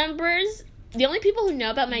 family members. The only people who know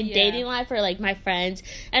about my dating life are, like, my friends.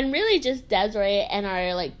 And really just Desiree and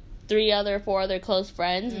our, like, 4 other close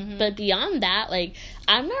friends. Mm-hmm. But beyond that, like,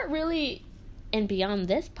 I'm not really... And beyond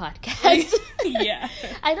this podcast,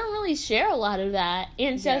 I don't really share a lot of that.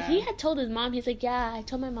 And so he had told his mom, he's like, I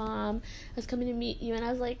told my mom I was coming to meet you. And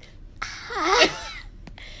I was like,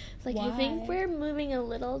 It's like, you think we're moving a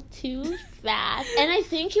little too fast? And I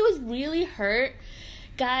think he was really hurt,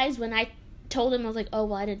 guys, when I told him, I was like, oh,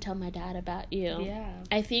 well, I didn't tell my dad about you. Yeah.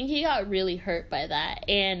 I think he got really hurt by that.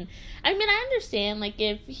 And, I mean, I understand, like,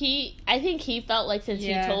 I think he felt like since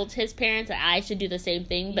he told his parents that I should do the same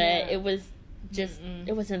thing, but it was just,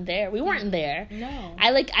 it wasn't there. We weren't there. No.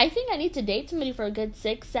 I think I need to date somebody for a good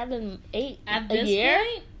 6, 7, 8 At a this year.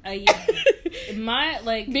 Point,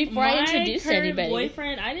 before I introduce anybody,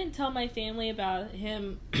 boyfriend, I didn't tell my family about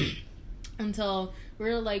him until we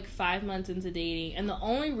were like 5 months into dating, and the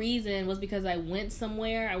only reason was because I went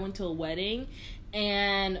somewhere. I went to a wedding,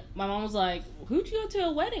 and my mom was like, "Who'd you go to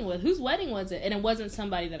a wedding with? Whose wedding was it?" And it wasn't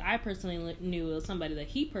somebody that I personally knew. It was somebody that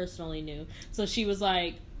he personally knew. So she was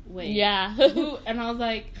like, "Wait, who?" And I was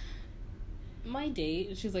like, "My date."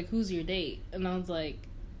 And she's like, "Who's your date?" And I was like,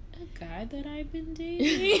 a guy that I've been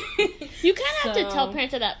dating. You kind of have to tell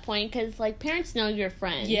parents at that point, because like parents know your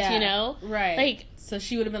friends, you know, right? Like, so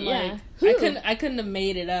she would have been like, I couldn't have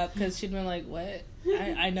made it up, because she'd been like, what?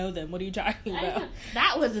 I know them. What are you talking about?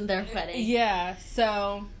 That wasn't their wedding. Yeah.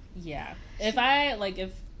 So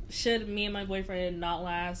if should me and my boyfriend not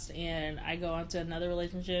last, and I go on to another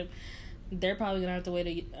relationship, they're probably gonna have to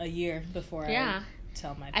wait a year before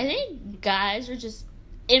tell my I think guys are just,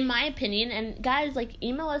 in my opinion, and guys, like,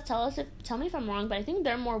 email us, tell me if I'm wrong, but I think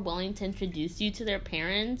they're more willing to introduce you to their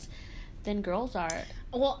parents than girls are.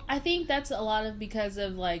 Well, I think that's a lot of because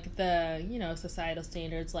of, like, the, you know, societal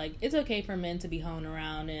standards. Like, it's okay for men to be hoeing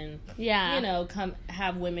around and, you know,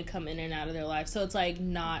 have women come in and out of their life. So it's, like,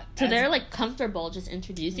 not... So they're, like, comfortable just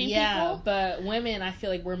introducing people? Yeah, but women, I feel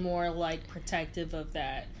like we're more, like, protective of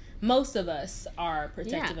that. Most of us are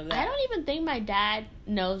protective of that. I don't even think my dad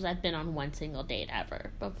knows I've been on one single date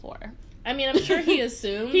ever before. I mean, I'm sure he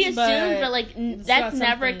assumes. but like, that's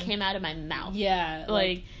never came out of my mouth. Yeah.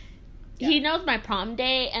 Like he knows my prom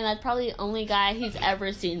date, and that's probably the only guy he's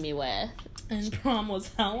ever seen me with. And prom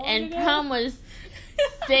was how long And ago? prom was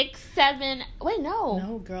 6, 7... Wait, no.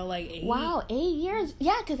 No, girl, like 8. Wow, 8 years.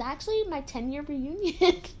 Yeah, because actually my 10-year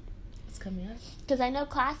reunion. It's coming up. Because I know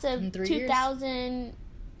class of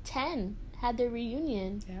 2010 had their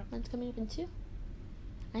reunion. Yeah. Mine's coming up in 2.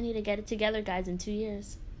 I need to get it together, guys, in 2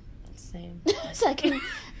 years. Same. So I can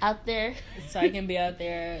out there. So I can be out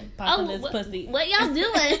there popping this pussy. What y'all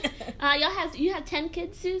doing? You have 10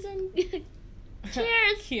 kids, Susan?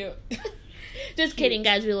 Cheers. Cute. Just kidding,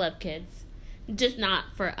 guys. We love kids. Just not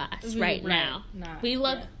for us right now. We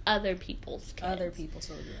love other people's kids. Other people's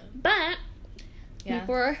children. But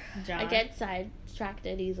before John. I get sidetracked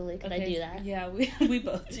easily, could I do that? Yeah, we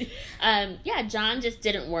both do. John just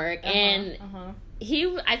didn't work, and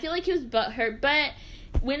I feel like he was butthurt, but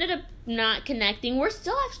we ended up not connecting. We're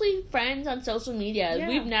still actually friends on social media. Yeah.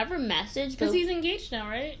 We've never messaged. Because he's engaged now,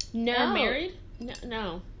 right? No. Or married? No.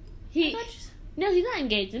 No, he's not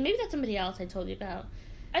engaged. Maybe that's somebody else I told you about.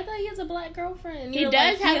 I thought he has a black girlfriend. He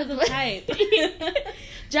does have a type.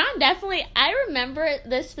 John definitely. I remember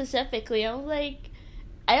this specifically. I was like,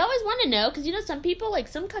 I always want to know, because, you know, some people, like,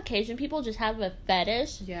 some Caucasian people just have a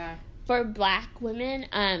fetish. Yeah. For black women.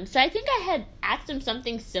 So I think I had asked him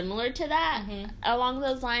something similar to that along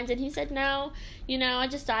those lines, and he said, no, you know, I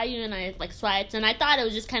just saw you and I, like, swiped, and I thought it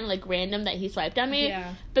was just kind of, like, random that he swiped on me.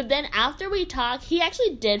 Yeah. But then after we talked, he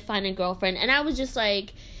actually did find a girlfriend, and I was just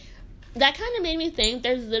like, that kind of made me think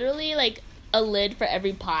there's literally, like, a lid for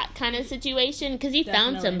every pot kind of situation, because he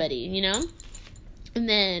found somebody, you know? And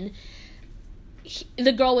then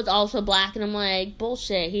the girl was also black, and I'm like,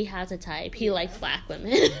 bullshit, he has a type. He likes black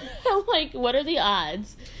women. I'm like, what are the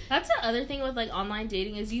odds? That's the other thing with, like, online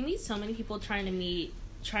dating is you meet so many people trying to,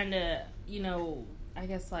 you know, I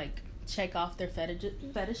guess, like, check off their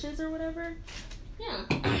fetishes or whatever. Yeah.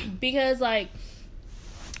 Because, like,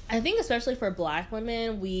 I think especially for black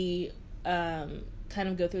women, we kind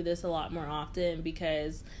of go through this a lot more often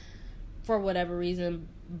because for whatever reason,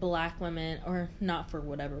 black women, or not for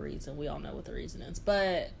whatever reason, we all know what the reason is,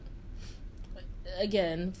 but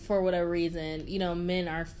again, for whatever reason, you know, men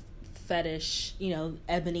are fetish, you know,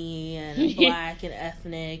 ebony and black and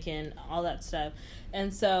ethnic and all that stuff.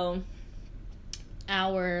 And so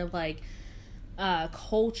our, like,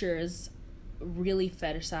 culture is really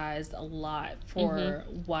fetishized a lot for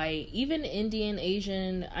white, even Indian,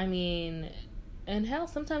 Asian, I mean, and hell,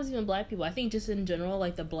 sometimes even black people. I think just in general,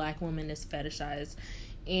 like, the black woman is fetishized.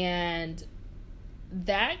 And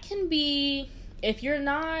that can be, if you're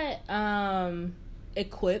not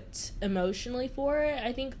equipped emotionally for it,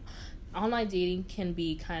 I think online dating can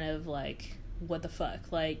be kind of like, what the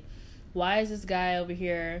fuck? Like, why is this guy over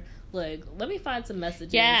here? Look, let me find some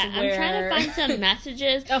messages. Yeah, I'm trying to find some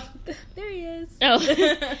messages. Oh, there he is. Oh,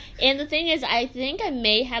 and the thing is, I think I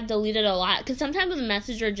may have deleted a lot, because sometimes the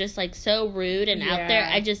messages are just, like, so rude and out there,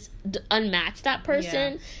 I just unmatch that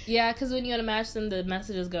person. Yeah, because when you unmatch them, the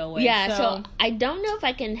messages go away. Yeah, so I don't know if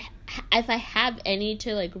I can, if I have any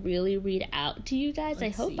to, like, really read out to you guys.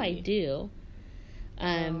 I hope I do.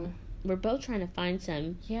 We're both trying to find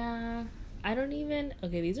some. Yeah. I don't even...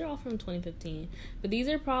 Okay, these are all from 2015. But these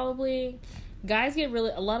are probably...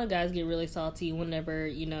 A lot of guys get really salty whenever,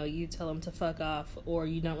 you know, you tell them to fuck off or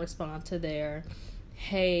you don't respond to their,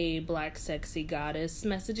 hey, black sexy goddess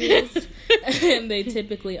messages. And they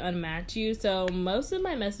typically unmatch you. So most of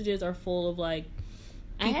my messages are full of, like,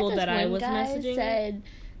 people that I was messaging. Said,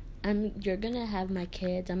 you're gonna have my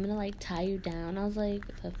kids. I'm gonna, like, tie you down. I was like,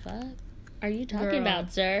 what the fuck are you talking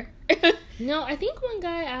about, sir? No, I think one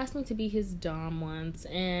guy asked me to be his dom once,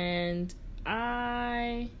 and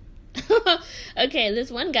I... Okay, this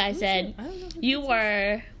one guy said, you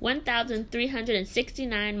were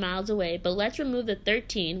 1,369 miles away, but let's remove the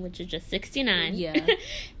 13, which is just 69. Yeah.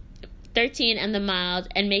 13 and the miles,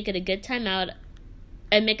 and make a good time out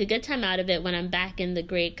of it when I'm back in the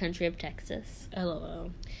great country of Texas. LOL.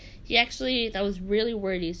 He actually, that was really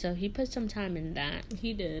wordy, so he put some time in that.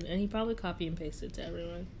 He did, and he probably copy and pasted to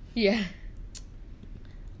everyone. Yeah.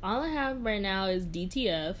 All I have right now is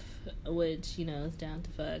DTF, which, you know, is down to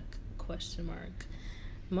fuck, question mark.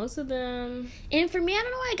 Most of them... And for me, I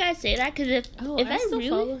don't know why guys say that, because if I still really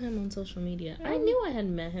follow him on social media. I knew I had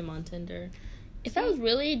met him on Tinder. If I was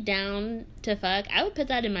really down to fuck, I would put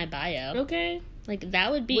that in my bio. Okay. Like,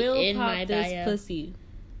 that would be in my bio. Pussy.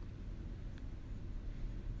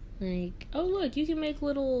 Like, oh, look, you can make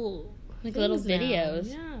little... like, little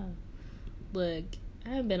videos. Now. Yeah. Look, I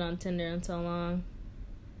haven't been on Tinder in so long.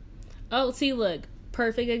 Oh, see, look.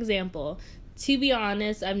 Perfect example. To be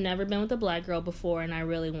honest, I've never been with a black girl before, and I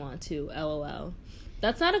really want to. LOL.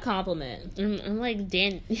 That's not a compliment. I'm like,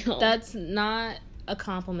 Daniel. That's not a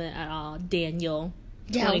compliment at all. Daniel.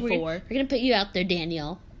 Yeah, 24. we're going to put you out there,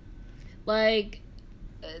 Daniel. Like...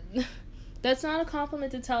 that's not a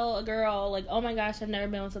compliment to tell a girl, like, oh my gosh, I've never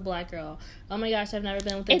been with a black girl. Oh my gosh, I've never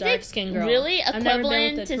been with a dark-skinned girl. It's really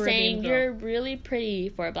equivalent to saying you're really pretty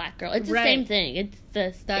for a black girl. It's the same thing.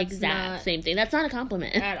 It's the exact same thing. That's not a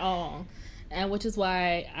compliment. At all. And which is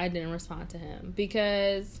why I didn't respond to him.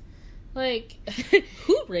 Because, like,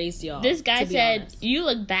 who raised y'all? This guy said, you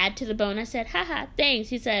look bad to the bone. I said, haha, thanks.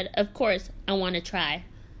 He said, of course, I want to try.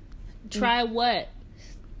 Try what?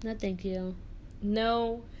 No, thank you.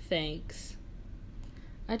 No, thanks.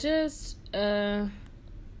 I just, I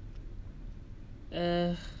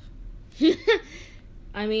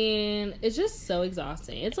mean, it's just so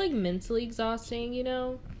exhausting. It's, like, mentally exhausting, you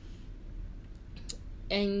know?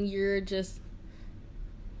 And you're just...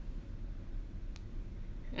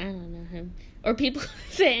 I don't know him. Or people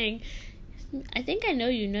saying, I think I know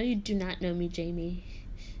you. No, you do not know me, Jamie.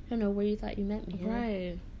 I don't know where you thought you met me.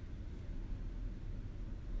 Right.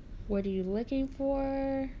 What are you looking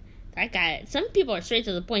for? That guy, some people are straight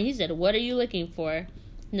to the point. He said, what are you looking for?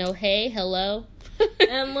 No, hey, hello.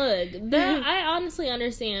 And look, that I honestly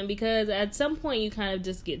understand, because at some point you kind of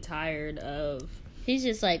just get tired of... He's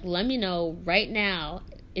just like, let me know right now,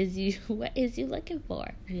 what is you looking for?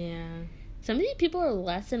 Yeah. Some of these people are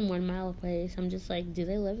less than 1 mile away, so I'm just like, do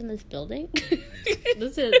they live in this building?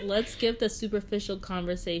 Listen, let's skip the superficial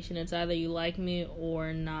conversation. It's either you like me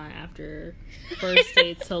or not after first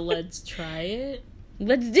date, so let's try it.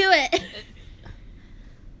 Let's do it.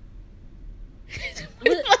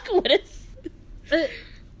 What is...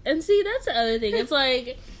 And see, that's the other thing. It's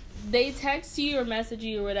like, they text you or message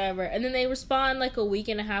you or whatever, and then they respond like a week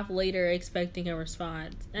and a half later expecting a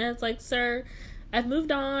response. And it's like, sir, I've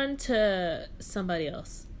moved on to somebody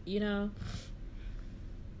else, you know?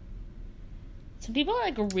 Some people are,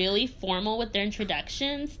 like, really formal with their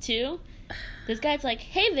introductions, too. This guy's like,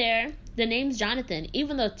 hey there, the name's Jonathan,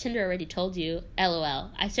 even though Tinder already told you,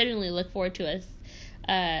 LOL. I certainly look forward to us.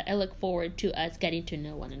 I look forward to us getting to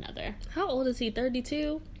know one another. How old is he?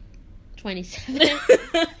 32? 27.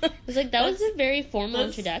 It's like, that was a very formal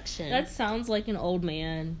introduction. That sounds like an old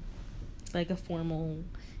man. Like a formal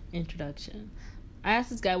introduction. I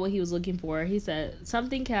asked this guy what he was looking for. He said,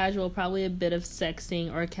 something casual, probably a bit of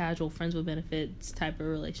sexting or a casual friends with benefits type of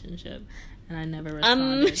relationship. And I never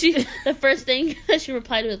responded. The first thing that she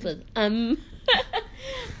replied with was,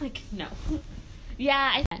 like, no.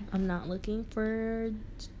 Yeah, I'm not looking for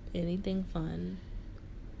anything fun.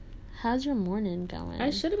 How's your morning going?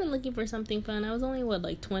 I should have been looking for something fun. I was only,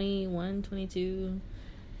 21, 22,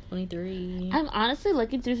 23. I'm honestly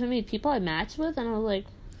looking through so many people I matched with, and I was like,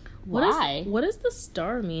 why? What does the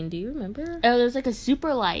star mean? Do you remember? Oh, there's like a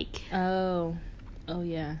super like. Oh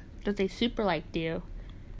yeah. That they super liked you.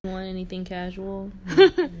 Want anything casual?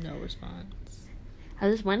 No response.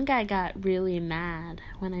 This one guy got really mad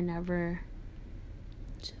when I never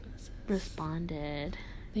responded.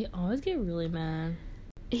 They always get really mad.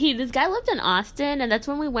 This guy lived in Austin, and that's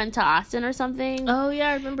when we went to Austin or something. Oh yeah,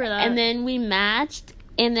 I remember that. And then we matched,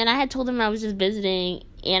 and then I had told him I was just visiting.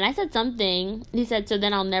 And I said something. He said, so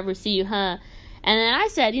then I'll never see you, huh? And then I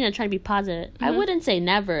said, trying to be positive. Mm-hmm. I wouldn't say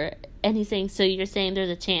never. And he's saying, so you're saying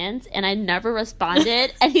there's a chance? And I never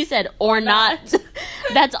responded. And he said, or not.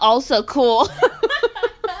 That's also cool.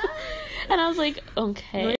 And I was like,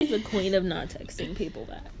 okay. He's the queen of not texting people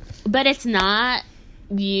back. But it's not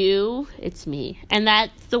you. It's me. And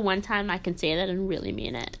that's the one time I can say that and really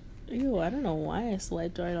mean it. Ew, I don't know why I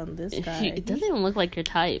swiped right on this guy. It doesn't even look like your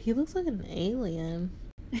type. He looks like an alien.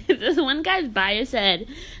 This one guy's bio said,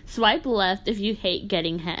 swipe left if you hate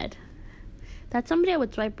getting head. That's somebody I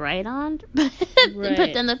would swipe right on. Right.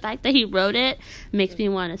 But then the fact that he wrote it makes me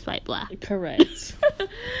want to swipe left. Correct.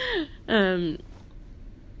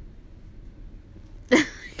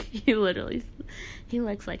 He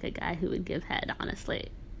looks like a guy who would give head, honestly.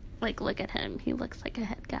 Like, look at him. He looks like a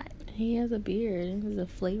head guy. He has a beard. He's a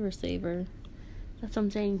flavor saver. That's what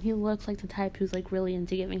I'm saying. He looks like the type who's, like, really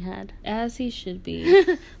into giving head. As he should be.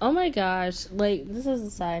 Oh my gosh. Like, this is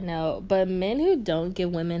a side note, but men who don't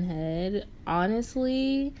give women head,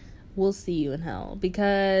 honestly, will see you in hell.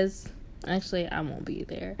 Because, actually, I won't be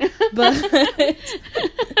there. But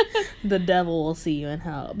the devil will see you in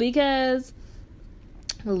hell. Because,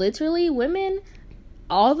 literally, women,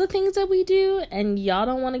 all the things that we do, and y'all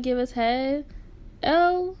don't want to give us head,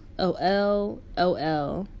 LOL.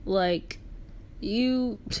 Like,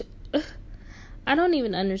 I don't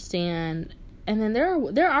even understand. And then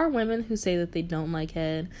there are women who say that they don't like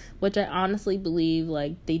head, which I honestly believe,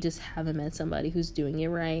 like, they just haven't met somebody who's doing it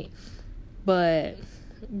right. But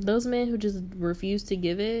those men who just refuse to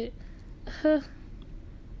give it,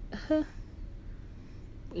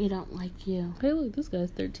 we don't like you. Hey, look, this guy's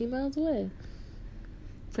 13 miles away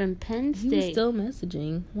from Penn State. He was still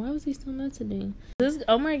messaging. Why was he still messaging?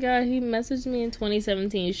 Oh my god, he messaged me in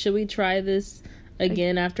 2017. Should we try this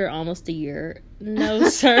again after almost a year? No,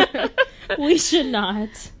 sir. We should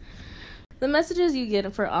not. The messages you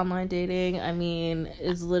get for online dating, I mean,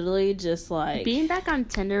 is literally just like... Being back on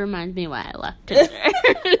Tinder reminds me why I left Tinder.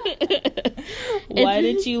 Why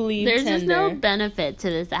did you leave Tinder? There's just no benefit to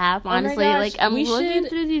this app, honestly. Oh my gosh, like, I'm looking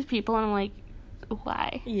through these people and I'm like,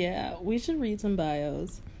 why? Yeah, we should read some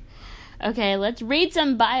bios. Okay, let's read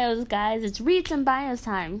some bios, guys. It's read some bios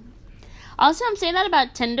time. Also, I'm saying that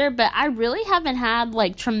about Tinder, but I really haven't had,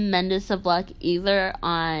 like, tremendous of luck either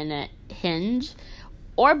on Hinge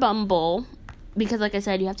or Bumble. Because, like I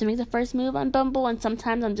said, you have to make the first move on Bumble, and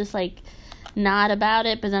sometimes I'm just, like, not about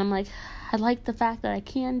it. But then I'm like, I like the fact that I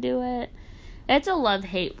can do it. It's a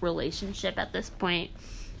love-hate relationship at this point.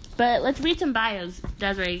 But let's read some bios.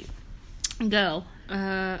 Desiree, go.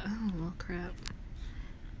 Oh, well, crap.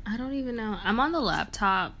 I don't even know. I'm on the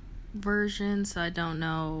laptop version, so I don't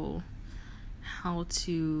know how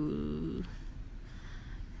to...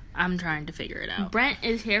 I'm trying to figure it out. Brent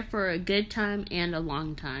is here for a good time and a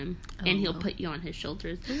long time, and he'll put you on his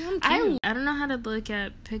shoulders. I don't know how to look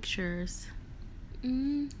at pictures.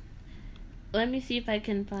 Let me see if I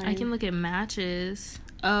can find... I can look at matches.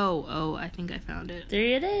 Oh, I think I found it. There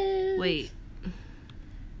it is. Wait.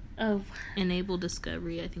 Oh. Enable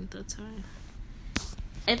discovery. I think that's right.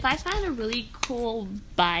 If I find a really cool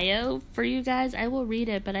bio for you guys, I will read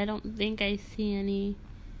it, but I don't think I see any...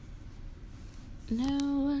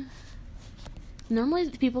 No.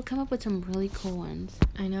 Normally people come up with some really cool ones.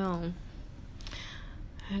 I know.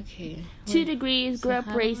 Okay. 2 degrees, grew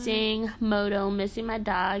up racing, moto, missing my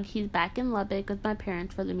dog. He's back in Lubbock with my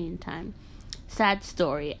parents for the meantime. Sad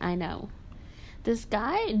story, I know. This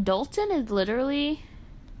guy, Dalton, is literally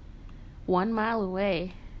 1 mile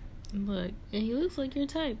away. Look, and he looks like your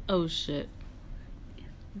type. Oh, shit.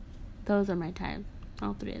 Those are my type.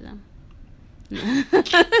 All 3 of them.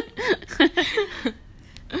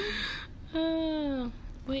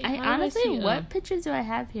 Wait, I honestly, what pictures do I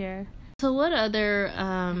have here? So what other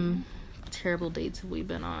terrible dates have we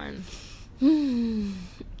been on?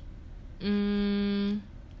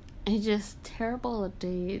 It's just terrible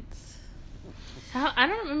dates. I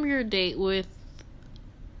don't remember your date with...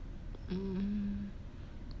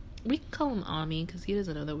 we can call him Ami, because he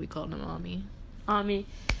doesn't know that we called him Ami. Ami.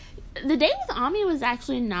 The date with Ami was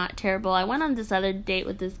actually not terrible. I went on this other date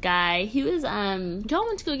with this guy. He was, Y'all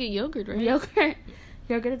went to go get yogurt, right?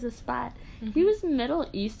 Yogurt is a spot. Mm-hmm. He was Middle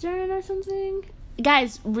Eastern or something.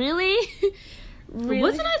 Guys, really?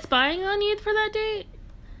 Wasn't I spying on you for that date?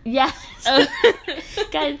 Yes.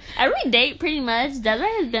 Guys, every date pretty much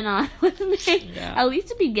Desiree has been on with me. Yeah. At least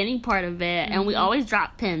the beginning part of it. Mm-hmm. And we always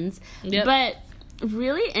drop pins. Yep. But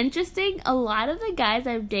really interesting, a lot of the guys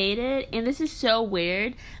I've dated, and this is so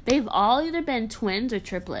weird, they've all either been twins or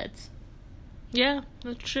triplets. Yeah,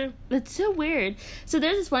 that's true. It's so weird. So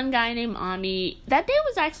there's this one guy named Ami. That date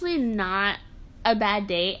was actually not a bad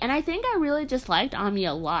date, and I think I really just liked Ami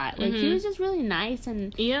a lot. Like, he was just really nice,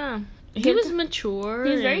 and yeah, he was mature.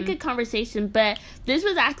 He was very good conversation, but this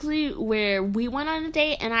was actually where we went on a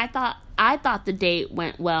date, and I thought the date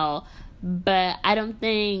went well, but I don't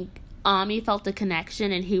think Ami felt the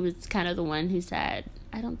connection, and he was kind of the one who said,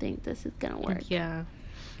 I don't think this is gonna work. Yeah.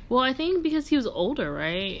 Well, I think because he was older,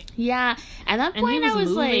 right? Yeah. At that point, I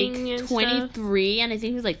was like 23, and I think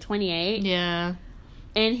he was like 28. Yeah.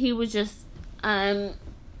 And he was just, and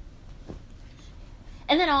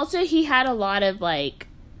then also he had a lot of, like,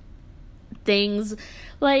 things,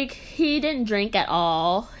 like, he didn't drink at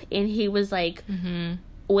all, and he was, like,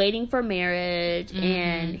 waiting for marriage,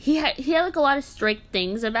 and he had, like, a lot of strict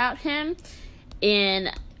things about him,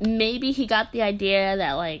 and maybe he got the idea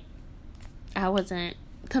that, like, I wasn't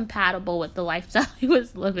compatible with the lifestyle he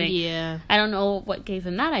was living. Yeah. I don't know what gave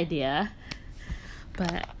him that idea.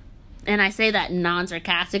 But, and I say that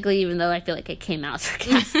non-sarcastically, even though I feel like it came out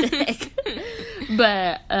sarcastic.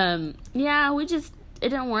 But, yeah, it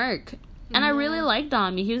didn't work. And I really liked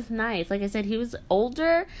Dami. He was nice. Like I said, he was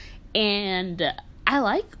older, and I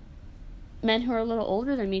like men who are a little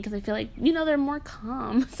older than me because I feel like, they're more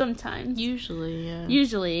calm sometimes. Usually, yeah.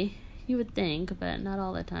 Usually, you would think, but not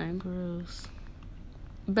all the time. Gross.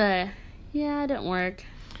 But, yeah, it didn't work.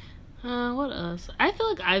 What else? I feel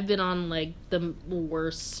like I've been on, like, the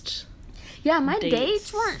worst my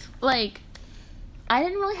dates weren't, like, I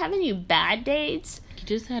didn't really have any bad dates. You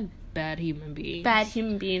just had bad human beings.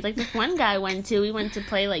 Like, this one guy we went to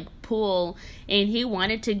play, like, pool, and he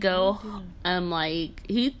wanted to go,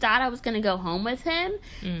 he thought I was gonna go home with him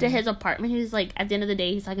to his apartment. He was, like, at the end of the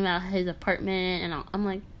day, he's talking about his apartment, and I'm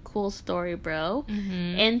like, cool story, bro.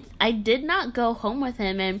 And I did not go home with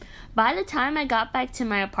him, and by the time I got back to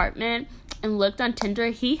my apartment and looked on Tinder,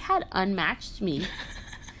 he had unmatched me.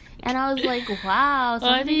 And I was like, wow,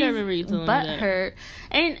 somebody's butt hurt.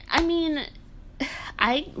 And, I mean,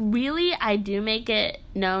 I do make it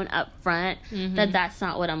known up front that that's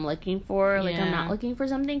not what I'm looking for. Like, I'm not looking for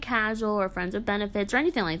something casual or friends with benefits or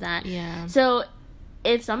anything like that. Yeah. So,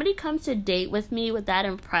 if somebody comes to date with me with that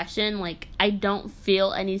impression, like, I don't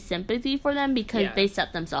feel any sympathy for them because they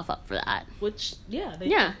set themselves up for that. Which, they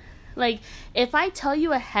do. Like, if I tell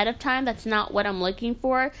you ahead of time that's not what I'm looking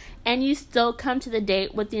for, and you still come to the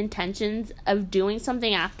date with the intentions of doing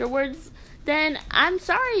something afterwards, then I'm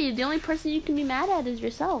sorry. The only person you can be mad at is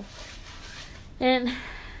yourself. And,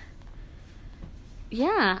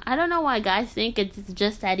 yeah, I don't know why guys think it's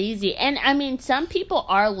just that easy. And, I mean, some people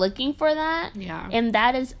are looking for that. Yeah. And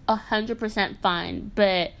that is 100% fine.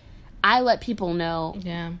 But I let people know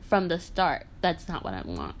from the start that's not what I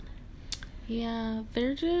want. Yeah,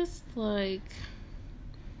 they're just, like...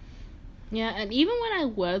 Yeah, and even when I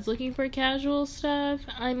was looking for casual stuff,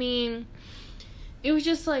 I mean... It was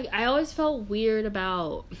just, like, I always felt weird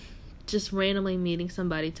about just randomly meeting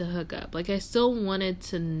somebody to hook up. Like, I still wanted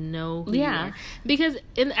to know who you are. Because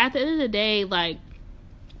at the end of the day, like,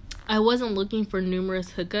 I wasn't looking for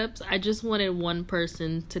numerous hookups. I just wanted one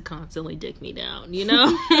person to constantly dick me down,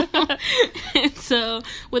 And so,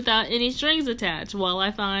 without any strings attached, while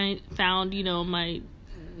I found, my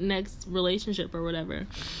next relationship or whatever.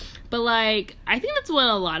 But, like, I think that's what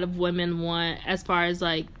a lot of women want as far as,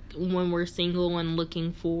 like, when we're single and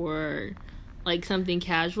looking for, like, something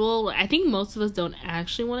casual. I think most of us don't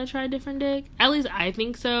actually want to try a different dick. At least I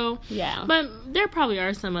think so. Yeah. But there probably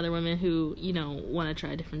are some other women who, want to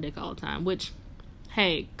try a different dick all the time. Which,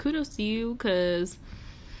 hey, kudos to you, because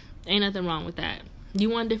ain't nothing wrong with that. You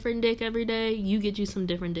want different dick every day? You get you some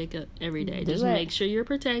different dick every day. Just make sure you're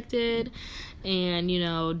protected and,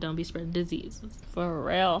 don't be spreading diseases. For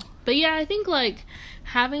real. But yeah, I think, like,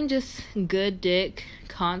 having just good dick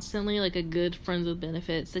constantly, like a good friends with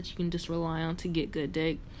benefits that you can just rely on to get good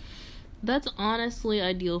dick, that's honestly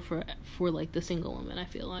ideal for like, the single woman, I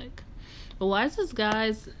feel like. But why is this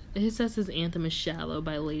guy's... It says his anthem is Shallow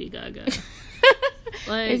by Lady Gaga.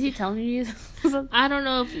 Like, is he telling you? I don't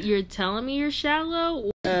know if you're telling me you're shallow.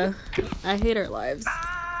 I hate our lives.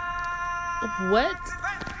 What?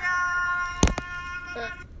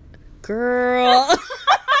 Girl.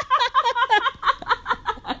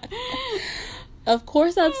 Of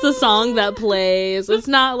course that's the song that plays. It's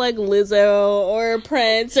not like Lizzo or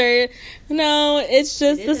Prince or... No, it's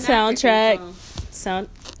just the soundtrack.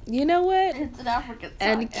 You know what? It's an African song.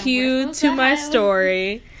 And cue to my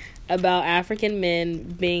story about African men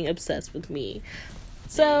being obsessed with me.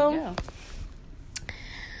 So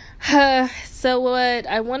what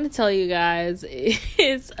I want to tell you guys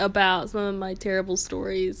is about some of my terrible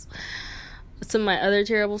stories. Some of my other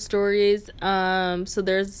terrible stories. So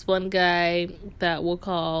there's this one guy that we'll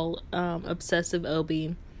call Obsessive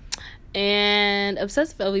Obi. And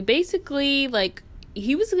Obsessive Obi, basically, like,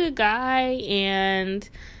 he was a good guy, and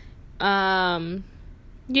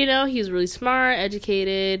he was really smart,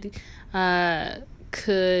 educated,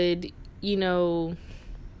 could, he knew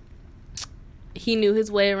his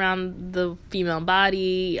way around the female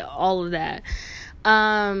body, all of that.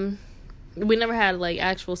 We never had, like,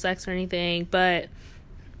 actual sex or anything, but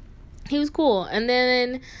he was cool. And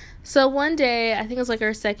then, so one day, I think it was, like,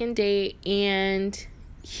 our second date, and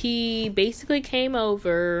he basically came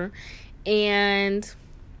over, and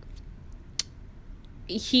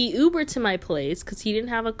he Ubered to my place because he didn't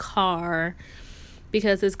have a car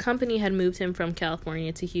because his company had moved him from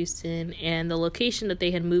California to Houston, and the location that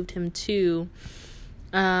they had moved him to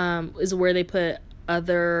is where they put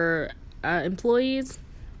other employees.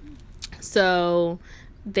 So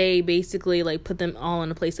they basically, like, put them all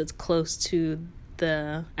in a place that's close to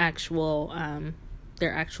the actual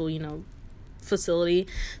their actual, facility,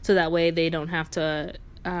 so that way they don't have to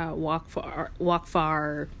walk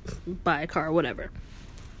far by a car or whatever.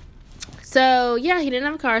 So yeah, he didn't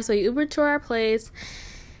have a car, so he Ubered to our place.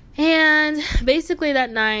 And basically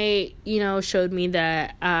that night, showed me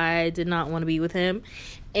that I did not want to be with him.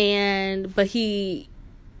 But he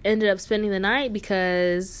ended up spending the night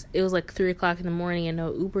because it was like 3:00 in the morning and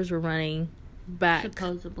no Ubers were running back.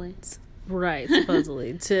 Supposedly. Right,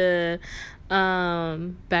 supposedly. to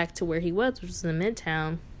back to where he was, which was in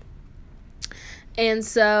Midtown. And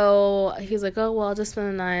so he's like, oh, well, I'll just spend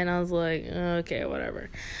the night. And I was like, okay, whatever.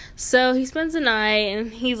 So he spends the night,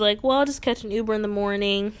 and he's like, well, I'll just catch an Uber in the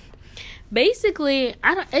morning. Basically,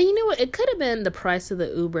 you know what? It could have been the price of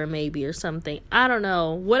the Uber, maybe, or something. I don't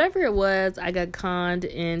know. Whatever it was, I got conned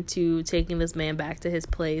into taking this man back to his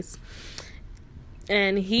place.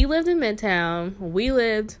 And he lived in Midtown. We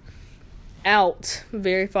lived out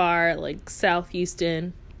very far, like South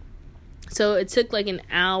Houston. So it took like an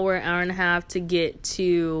hour and a half to get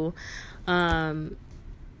to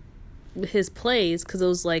his place, because it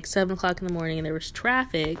was like 7:00 in the morning and there was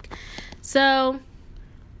traffic. So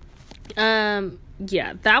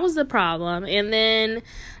yeah, that was the problem. And then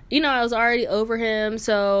I was already over him,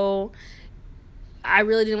 so I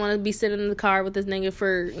really didn't want to be sitting in the car with this nigga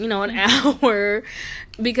for an hour,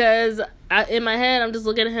 because in my head I'm just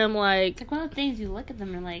looking at him like, it's like one of the things you look at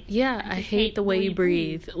them and like, yeah, I hate the way you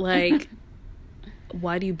breathe. Like,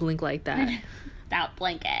 why do you blink like that? Without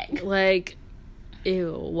blinking. Like,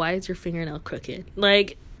 ew, why is your fingernail crooked?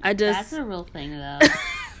 Like, I just... That's a real thing, though.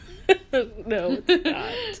 No,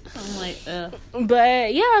 it's not. I'm like, ugh.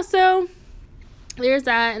 But, yeah, so there's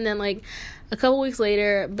that. And then, like, a couple weeks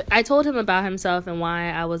later, I told him about himself and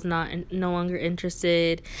why I was no longer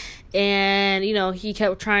interested. And, he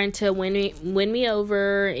kept trying to win me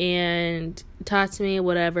over and talk to me,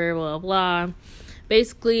 whatever, blah, blah.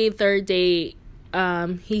 Basically, third date,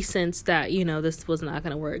 he sensed that, this was not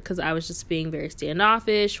going to work, because I was just being very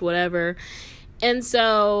standoffish, whatever. And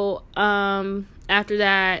so, after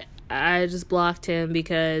that, I just blocked him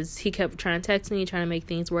because he kept trying to text me, trying to make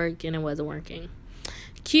things work, and it wasn't working.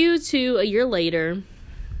 Cue to a year later,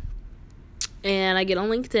 and I get on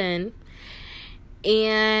LinkedIn,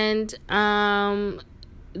 and,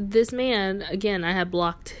 this man, again, I had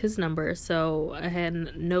blocked his number, so I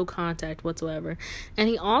had no contact whatsoever. And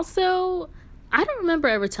he also... I don't remember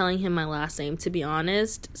ever telling him my last name, to be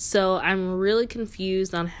honest. So I'm really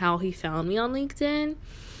confused on how he found me on LinkedIn.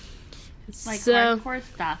 Like, hardcore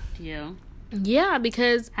stalked you. Yeah,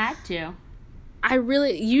 because... Had to. I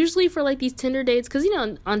really... Usually for, like, these Tinder dates... Because,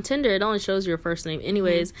 on Tinder, it only shows your first name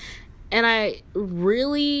anyways. Mm-hmm. And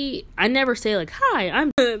I never say, like, hi,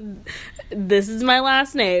 I'm... this is my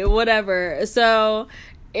last name, whatever. So,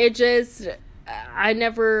 it just... I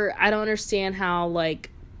don't understand how,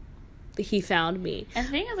 like... he found me. And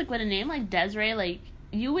the thing is, like, with a name like Desiree, like,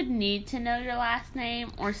 you would need to know your last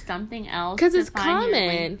name or something else, because it's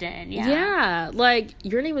common. Yeah, like,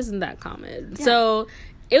 your name isn't that common, so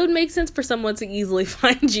it would make sense for someone to easily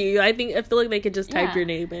find you. I feel like they could just type your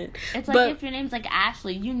name in. It's like, if your name's like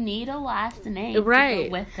Ashley, you need a last name to go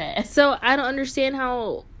with it. So I don't understand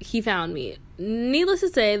how he found me. Needless to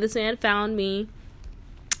say, this man found me.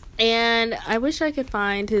 And I wish I could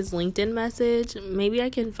find his LinkedIn message. Maybe I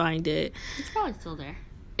can find it. It's probably still there.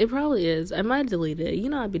 It probably is. I might delete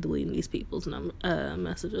it. I'd be deleting these people's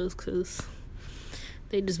messages, because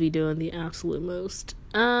they just be doing the absolute most.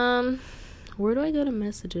 Where do I go to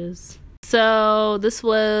messages? So this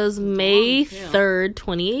was May 3rd,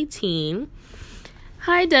 2018.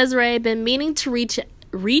 Hi, Desiree. Been meaning to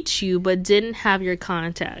reach you, but didn't have your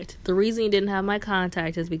contact. The reason you didn't have my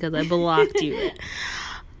contact is because I blocked you.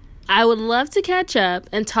 I would love to catch up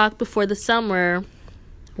and talk before the summer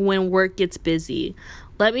when work gets busy.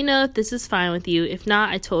 Let me know if this is fine with you. If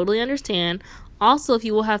not, I totally understand. Also, if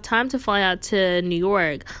you will have time to fly out to New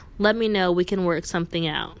York, let me know. We can work something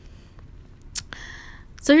out.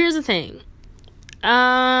 So here's the thing.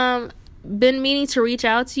 Been meaning to reach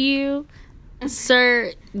out to you.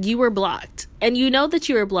 Sir, you were blocked. And you know that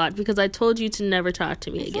you were blocked because I told you to never talk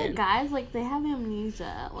to me again. Like, guys, like, they have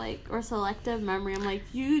amnesia, like, or selective memory. I'm like,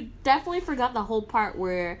 you definitely forgot the whole part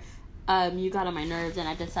where you got on my nerves and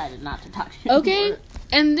I decided not to talk to you. Okay. Anymore.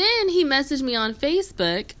 And then he messaged me on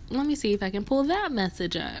Facebook. Let me see if I can pull that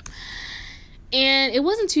message up. And it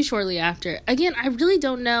wasn't too shortly after. Again, I really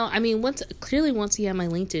don't know. I mean, once he had my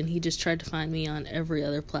LinkedIn, he just tried to find me on every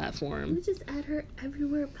other platform. You just add her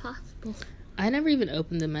everywhere possible. I never even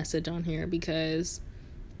opened the message on here because,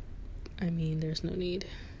 I mean, there's no need.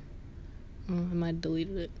 Oh, I might have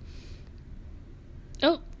deleted it.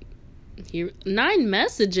 Oh, 9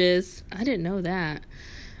 messages? I didn't know that.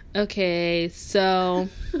 Okay, so...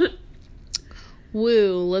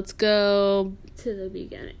 Woo, let's go... To the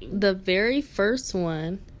beginning. The very first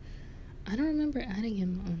one. I don't remember adding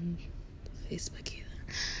him on Facebook either.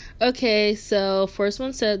 Okay, so first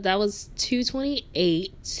one said that was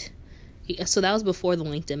 2/28. So that was before the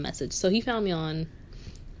LinkedIn message. So he found me on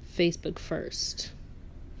Facebook first.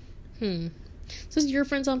 So you're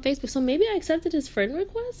friends on Facebook. So maybe I accepted his friend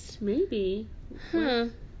request? Maybe. Huh.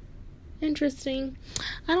 Interesting.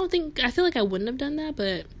 I feel like I wouldn't have done that,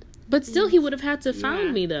 but still he would have had to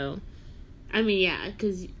found me though. I mean, yeah,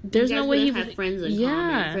 because there's no way he would have friends in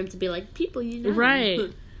common for him to be like, people you know.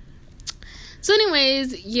 Right. So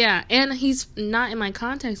anyways, yeah, and he's not in my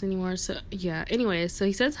contacts anymore, so yeah. Anyways, so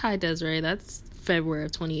he says, hi, Desiree. That's February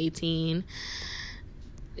of 2018.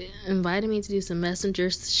 Invited me to do some messenger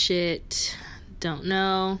shit. Don't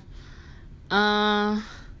know.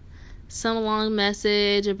 Some long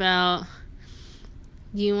message about,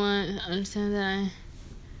 you want to understand that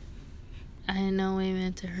I in no way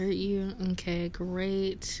meant to hurt you. Okay,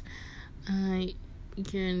 great.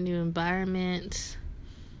 You're in a new environment,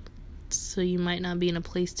 so you might not be in a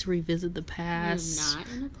place to revisit the past. I'm not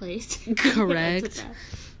in a place. Correct.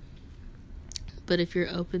 But if you're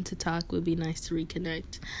open to talk, it would be nice to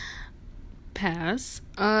reconnect. Pass.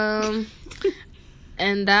 And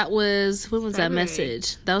that was, when was February. That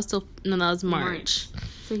message? That was that was March.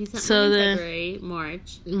 So he sent me February,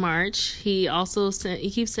 March. He also he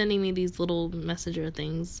keeps sending me these little messenger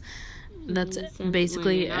things. That's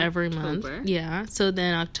basically every month. Yeah. So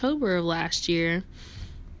then October of last year,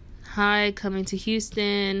 hi, coming to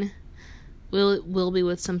Houston. We'll be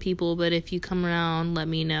with some people, but if you come around, let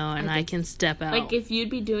me know and I can step out. Like if you'd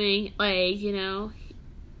be doing a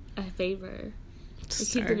favor.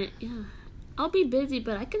 I'll be busy,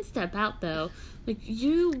 but I can step out though. Like,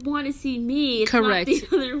 you want to see me. It's correct. Not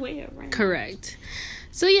the other way around. Correct.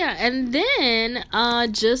 So yeah, and then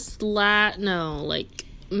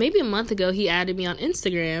maybe a month ago, he added me on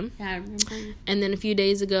Instagram. Yeah, I remember. And then a few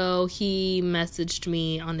days ago, he messaged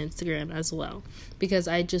me on Instagram as well, because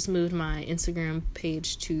I just moved my Instagram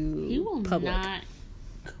page to he will public. Not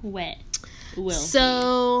quit.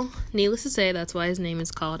 So, needless to say, that's why his name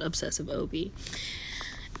is called Obsessive Obi.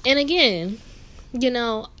 And again,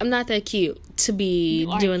 I'm not that cute to be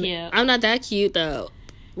doing. Cute. I'm not that cute though.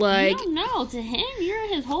 Like, you don't know. To him, you're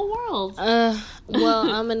his whole world. Well,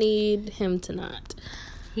 I'm gonna need him to not.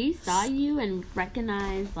 He saw you and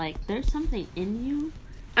recognized there's something in you.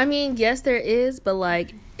 I mean, yes, there is,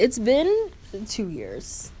 but it's been 2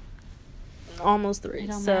 years, almost 3. It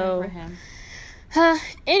don't matter for him.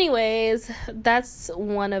 Anyways, that's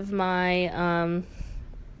one of my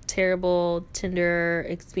terrible Tinder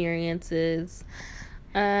experiences.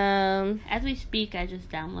 As we speak, I just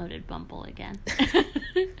downloaded Bumble again.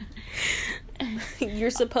 You're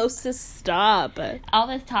supposed to stop. All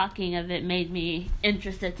this talking of it made me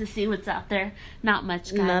interested to see what's out there. Not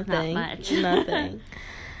much, guys. Nothing. Not much. Nothing.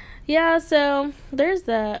 Yeah, so there's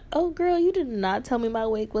that. Oh, girl, you did not tell me my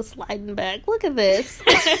wig was sliding back. Look at this.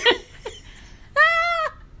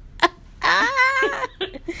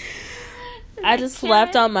 I just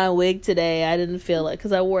slapped on my wig today. I didn't feel it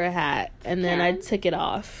because I wore a hat and then I took it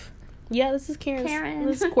off. Yeah, this is Karen.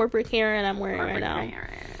 This is Corporate Karen I'm wearing right now.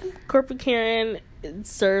 Corporate Karen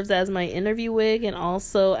serves as my interview wig and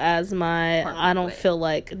also as my I don't feel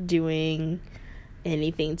like doing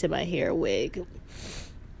anything to my hair wig.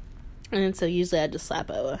 And so usually I just slap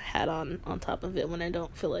a hat on top of it when I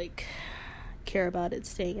don't feel like care about it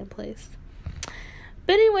staying in place.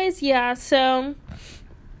 But anyways, yeah, so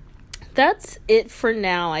that's it for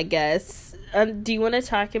now, I guess. Do you want to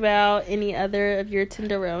talk about any other of your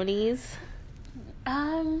Tinderonies?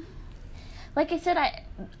 Like I said,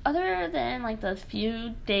 other than those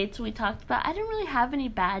few dates we talked about, I didn't really have any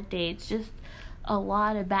bad dates. Just a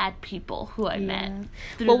lot of bad people who I met.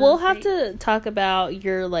 Well, we'll have to talk about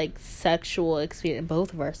your sexual experience,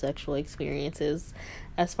 both of our sexual experiences,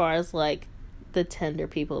 as far as the Tinder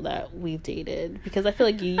people that we've dated, because I feel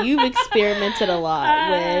like you've experimented a lot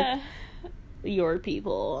with your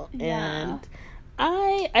people, and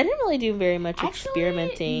I didn't really do very much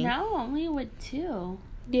experimenting. No, only with 2.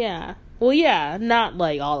 Yeah. Well, yeah, not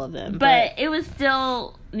all of them, but it was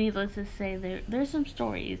still, needless to say, there's some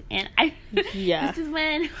stories, and this is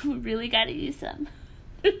when we really got to use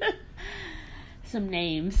some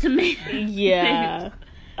names. Yeah.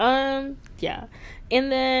 Yeah.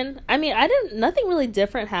 And then, I mean, nothing really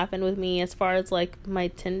different happened with me as far as my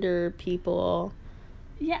Tinder people.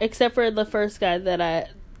 Yeah. Except for the first guy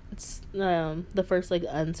that the first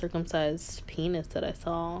uncircumcised penis that I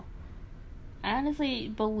saw. I honestly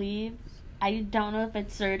believe I don't know if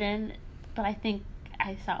it's certain, but I think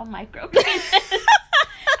I saw a micro penis.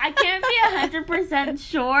 I can't be 100%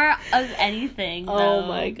 sure of anything, though. Oh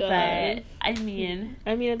my god. But, I mean,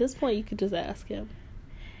 at this point, you could just ask him.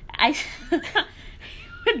 I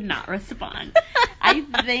would not respond. I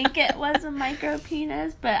think it was a micro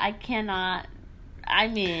penis, but I cannot. I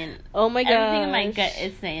mean, oh my god, everything in my gut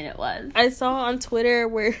is saying it was. I saw on Twitter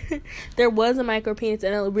where there was a micro penis,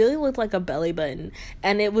 and it really looked like a belly button,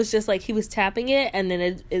 and it was just like he was tapping it, and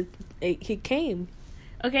then it came.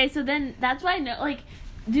 Okay, so then that's why I know, like,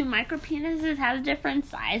 do micro penises have different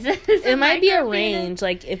sizes? It might be a range,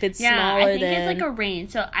 like if it's smaller. I think it's like a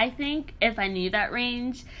range. So I think if I knew that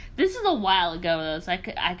range, this is a while ago though, so I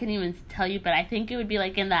couldn't even tell you, but I think it would be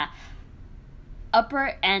like in that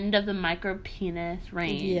upper end of the micro penis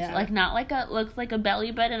range. Yeah. Like not like looks like a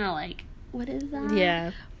belly button or like, what is that?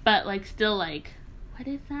 Yeah. But like still like, what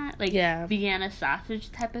is that? Like Vienna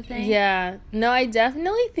sausage type of thing? Yeah. No, I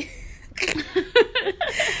definitely think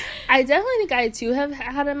I too have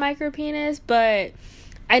had a micro penis, but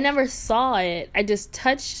I never saw it. I just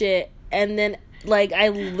touched it, and then like I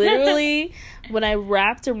literally when I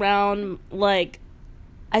wrapped around, like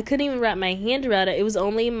I couldn't even wrap my hand around it. It was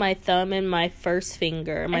only my thumb and my first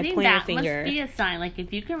finger, my pointer finger. That must be a sign. Like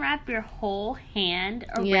if you can wrap your whole hand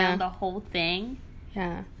around the whole thing.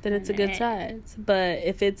 Yeah, then it's a good size. But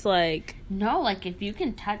if it's like no, like if you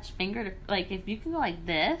can touch finger to, like if you can go like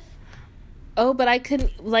this. Oh, but I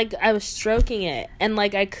couldn't, like, I was stroking it, and,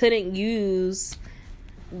 like, I couldn't use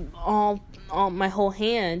all my whole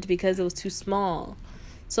hand because it was too small.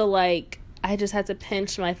 So, like, I just had to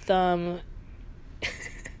pinch my thumb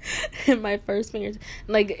and my first fingers.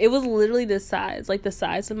 Like, it was literally this size, like, the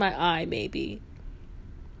size of my eye, maybe.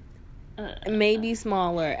 Maybe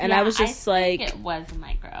smaller. And I was just, I think it was a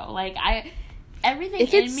micro. Like, everything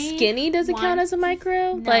if it's skinny, does it count as a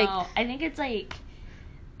micro? No, like, I think it's, like...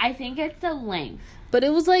 I think it's the length. But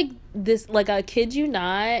it was like this, like I kid you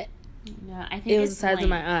not. No, I think it was the size of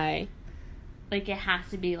my eye. Like it has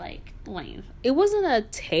to be like length. It wasn't a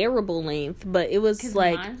terrible length, but it was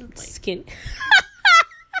like skin.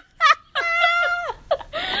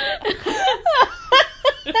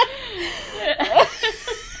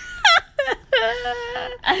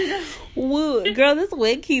 Woo, girl, this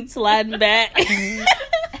wig keeps sliding back. Look,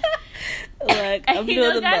 I'm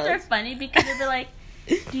doing the guys are funny because they'll be like,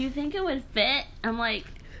 do you think it would fit? I'm like,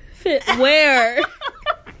 fit where?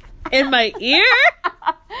 In my ear?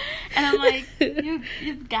 And I'm like,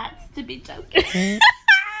 you've got to be joking.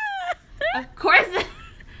 Of course.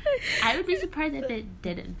 I would be surprised if it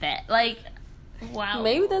didn't fit. Like, wow.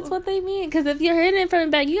 Maybe that's what they mean. Because if you're hitting it from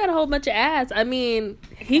the back, you got a whole bunch of ass. I mean,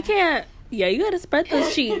 he can't. Yeah, you got to spread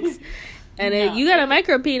those cheeks. And if you got a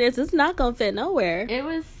micro penis, it's not going to fit nowhere. It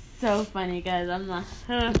was so funny, guys. I'm not.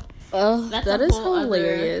 Oh, that is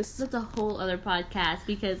hilarious. That's a whole other podcast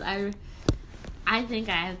because I think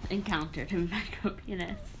I have encountered a micro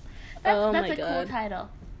penis. That's a cool title.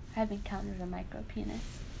 I've encountered a micro penis.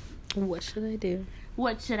 What should I do?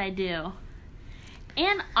 What should I do?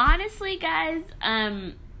 And honestly, guys,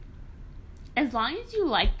 as long as you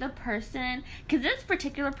like the person, because this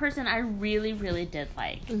particular person I really, really did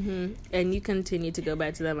like. Mm-hmm. And you continue to go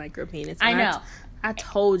back to that micro penis. I know. I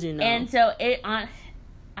told you no. And so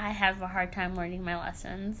I have a hard time learning my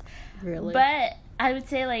lessons. Really? But I would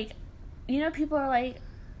say, like, you know, people are like,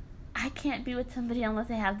 I can't be with somebody unless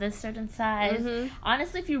they have this certain size. Mm-hmm.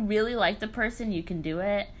 Honestly, if you really like the person, you can do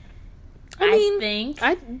it. I think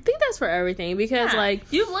that's for everything because,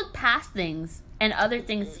 like... You look past things and other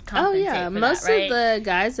things compensate for most that, right? of the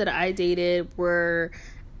guys that I dated were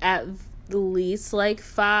at least, like,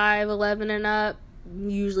 5'11" and up.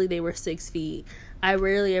 Usually they were 6 feet. I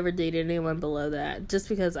rarely ever dated anyone below that just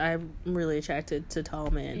because I'm really attracted to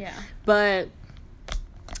tall men. Yeah. But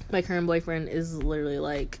my current boyfriend is literally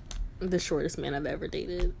like the shortest man I've ever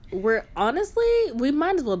dated. We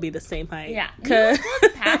might as well be the same height. Yeah. You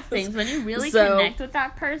look past things when you really connect with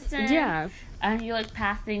that person. Yeah. And you look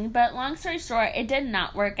past things. But long story short, it did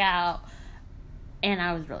not work out. And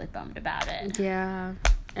I was really bummed about it. Yeah.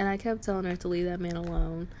 And I kept telling her to leave that man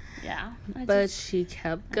alone. Yeah. But she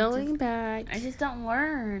kept going back. I just don't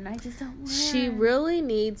learn. She really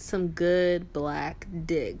needs some good black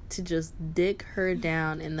dick to just dick her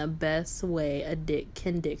down in the best way a dick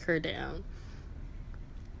can dick her down.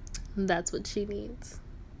 That's what she needs.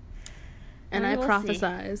 And I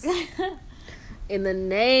prophesize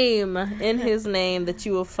in his name, that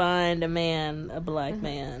you will find a black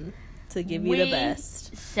man, to give you the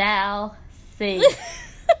best. Shall see.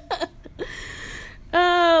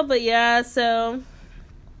 Oh, but yeah, so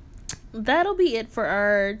that'll be it for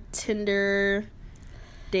our Tinder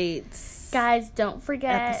dates Guys, don't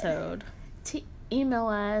forget episode to email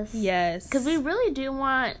us. Yes. Because we really do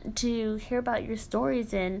want to hear about your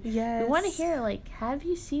stories, and we want to hear, like, have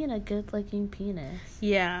you seen a good-looking penis?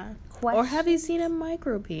 Yeah. Or have you seen a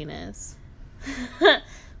micro penis?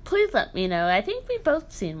 Please let me know. I think we've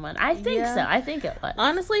both seen one. I think so. I think it was.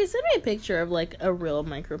 Honestly, send me a picture of, like, a real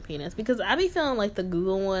micro penis. Because I be feeling like the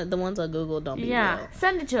ones on Google don't be real.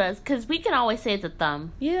 Send it to us. Because we can always say it's a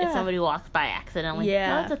thumb. Yeah. If somebody walks by accidentally.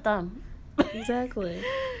 Yeah. No, it's a thumb. Exactly.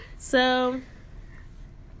 So,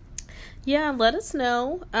 yeah, let us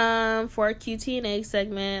know for our QT&A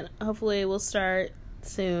segment. Hopefully it will start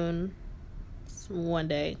soon. One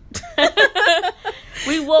day.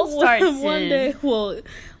 We will start soon. One day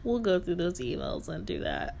we'll go through those emails and do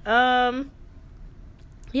that.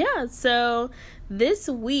 Yeah, so this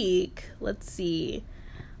week, let's see.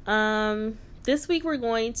 This week we're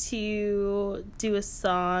going to do a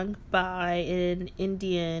song by an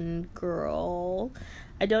Indian girl.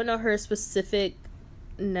 I don't know her specific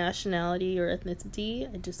nationality or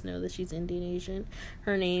ethnicity. I just know that she's Indian Asian.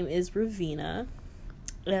 Her name is Raveena.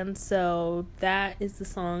 And so that is the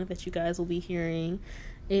song that you guys will be hearing.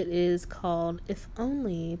 It is called If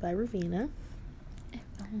Only by Raveena. If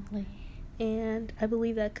Only. And I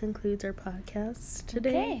believe that concludes our podcast today.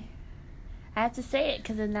 Okay. I have to say it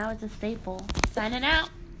because now it's a staple. Signing out.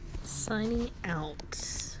 Signing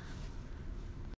out.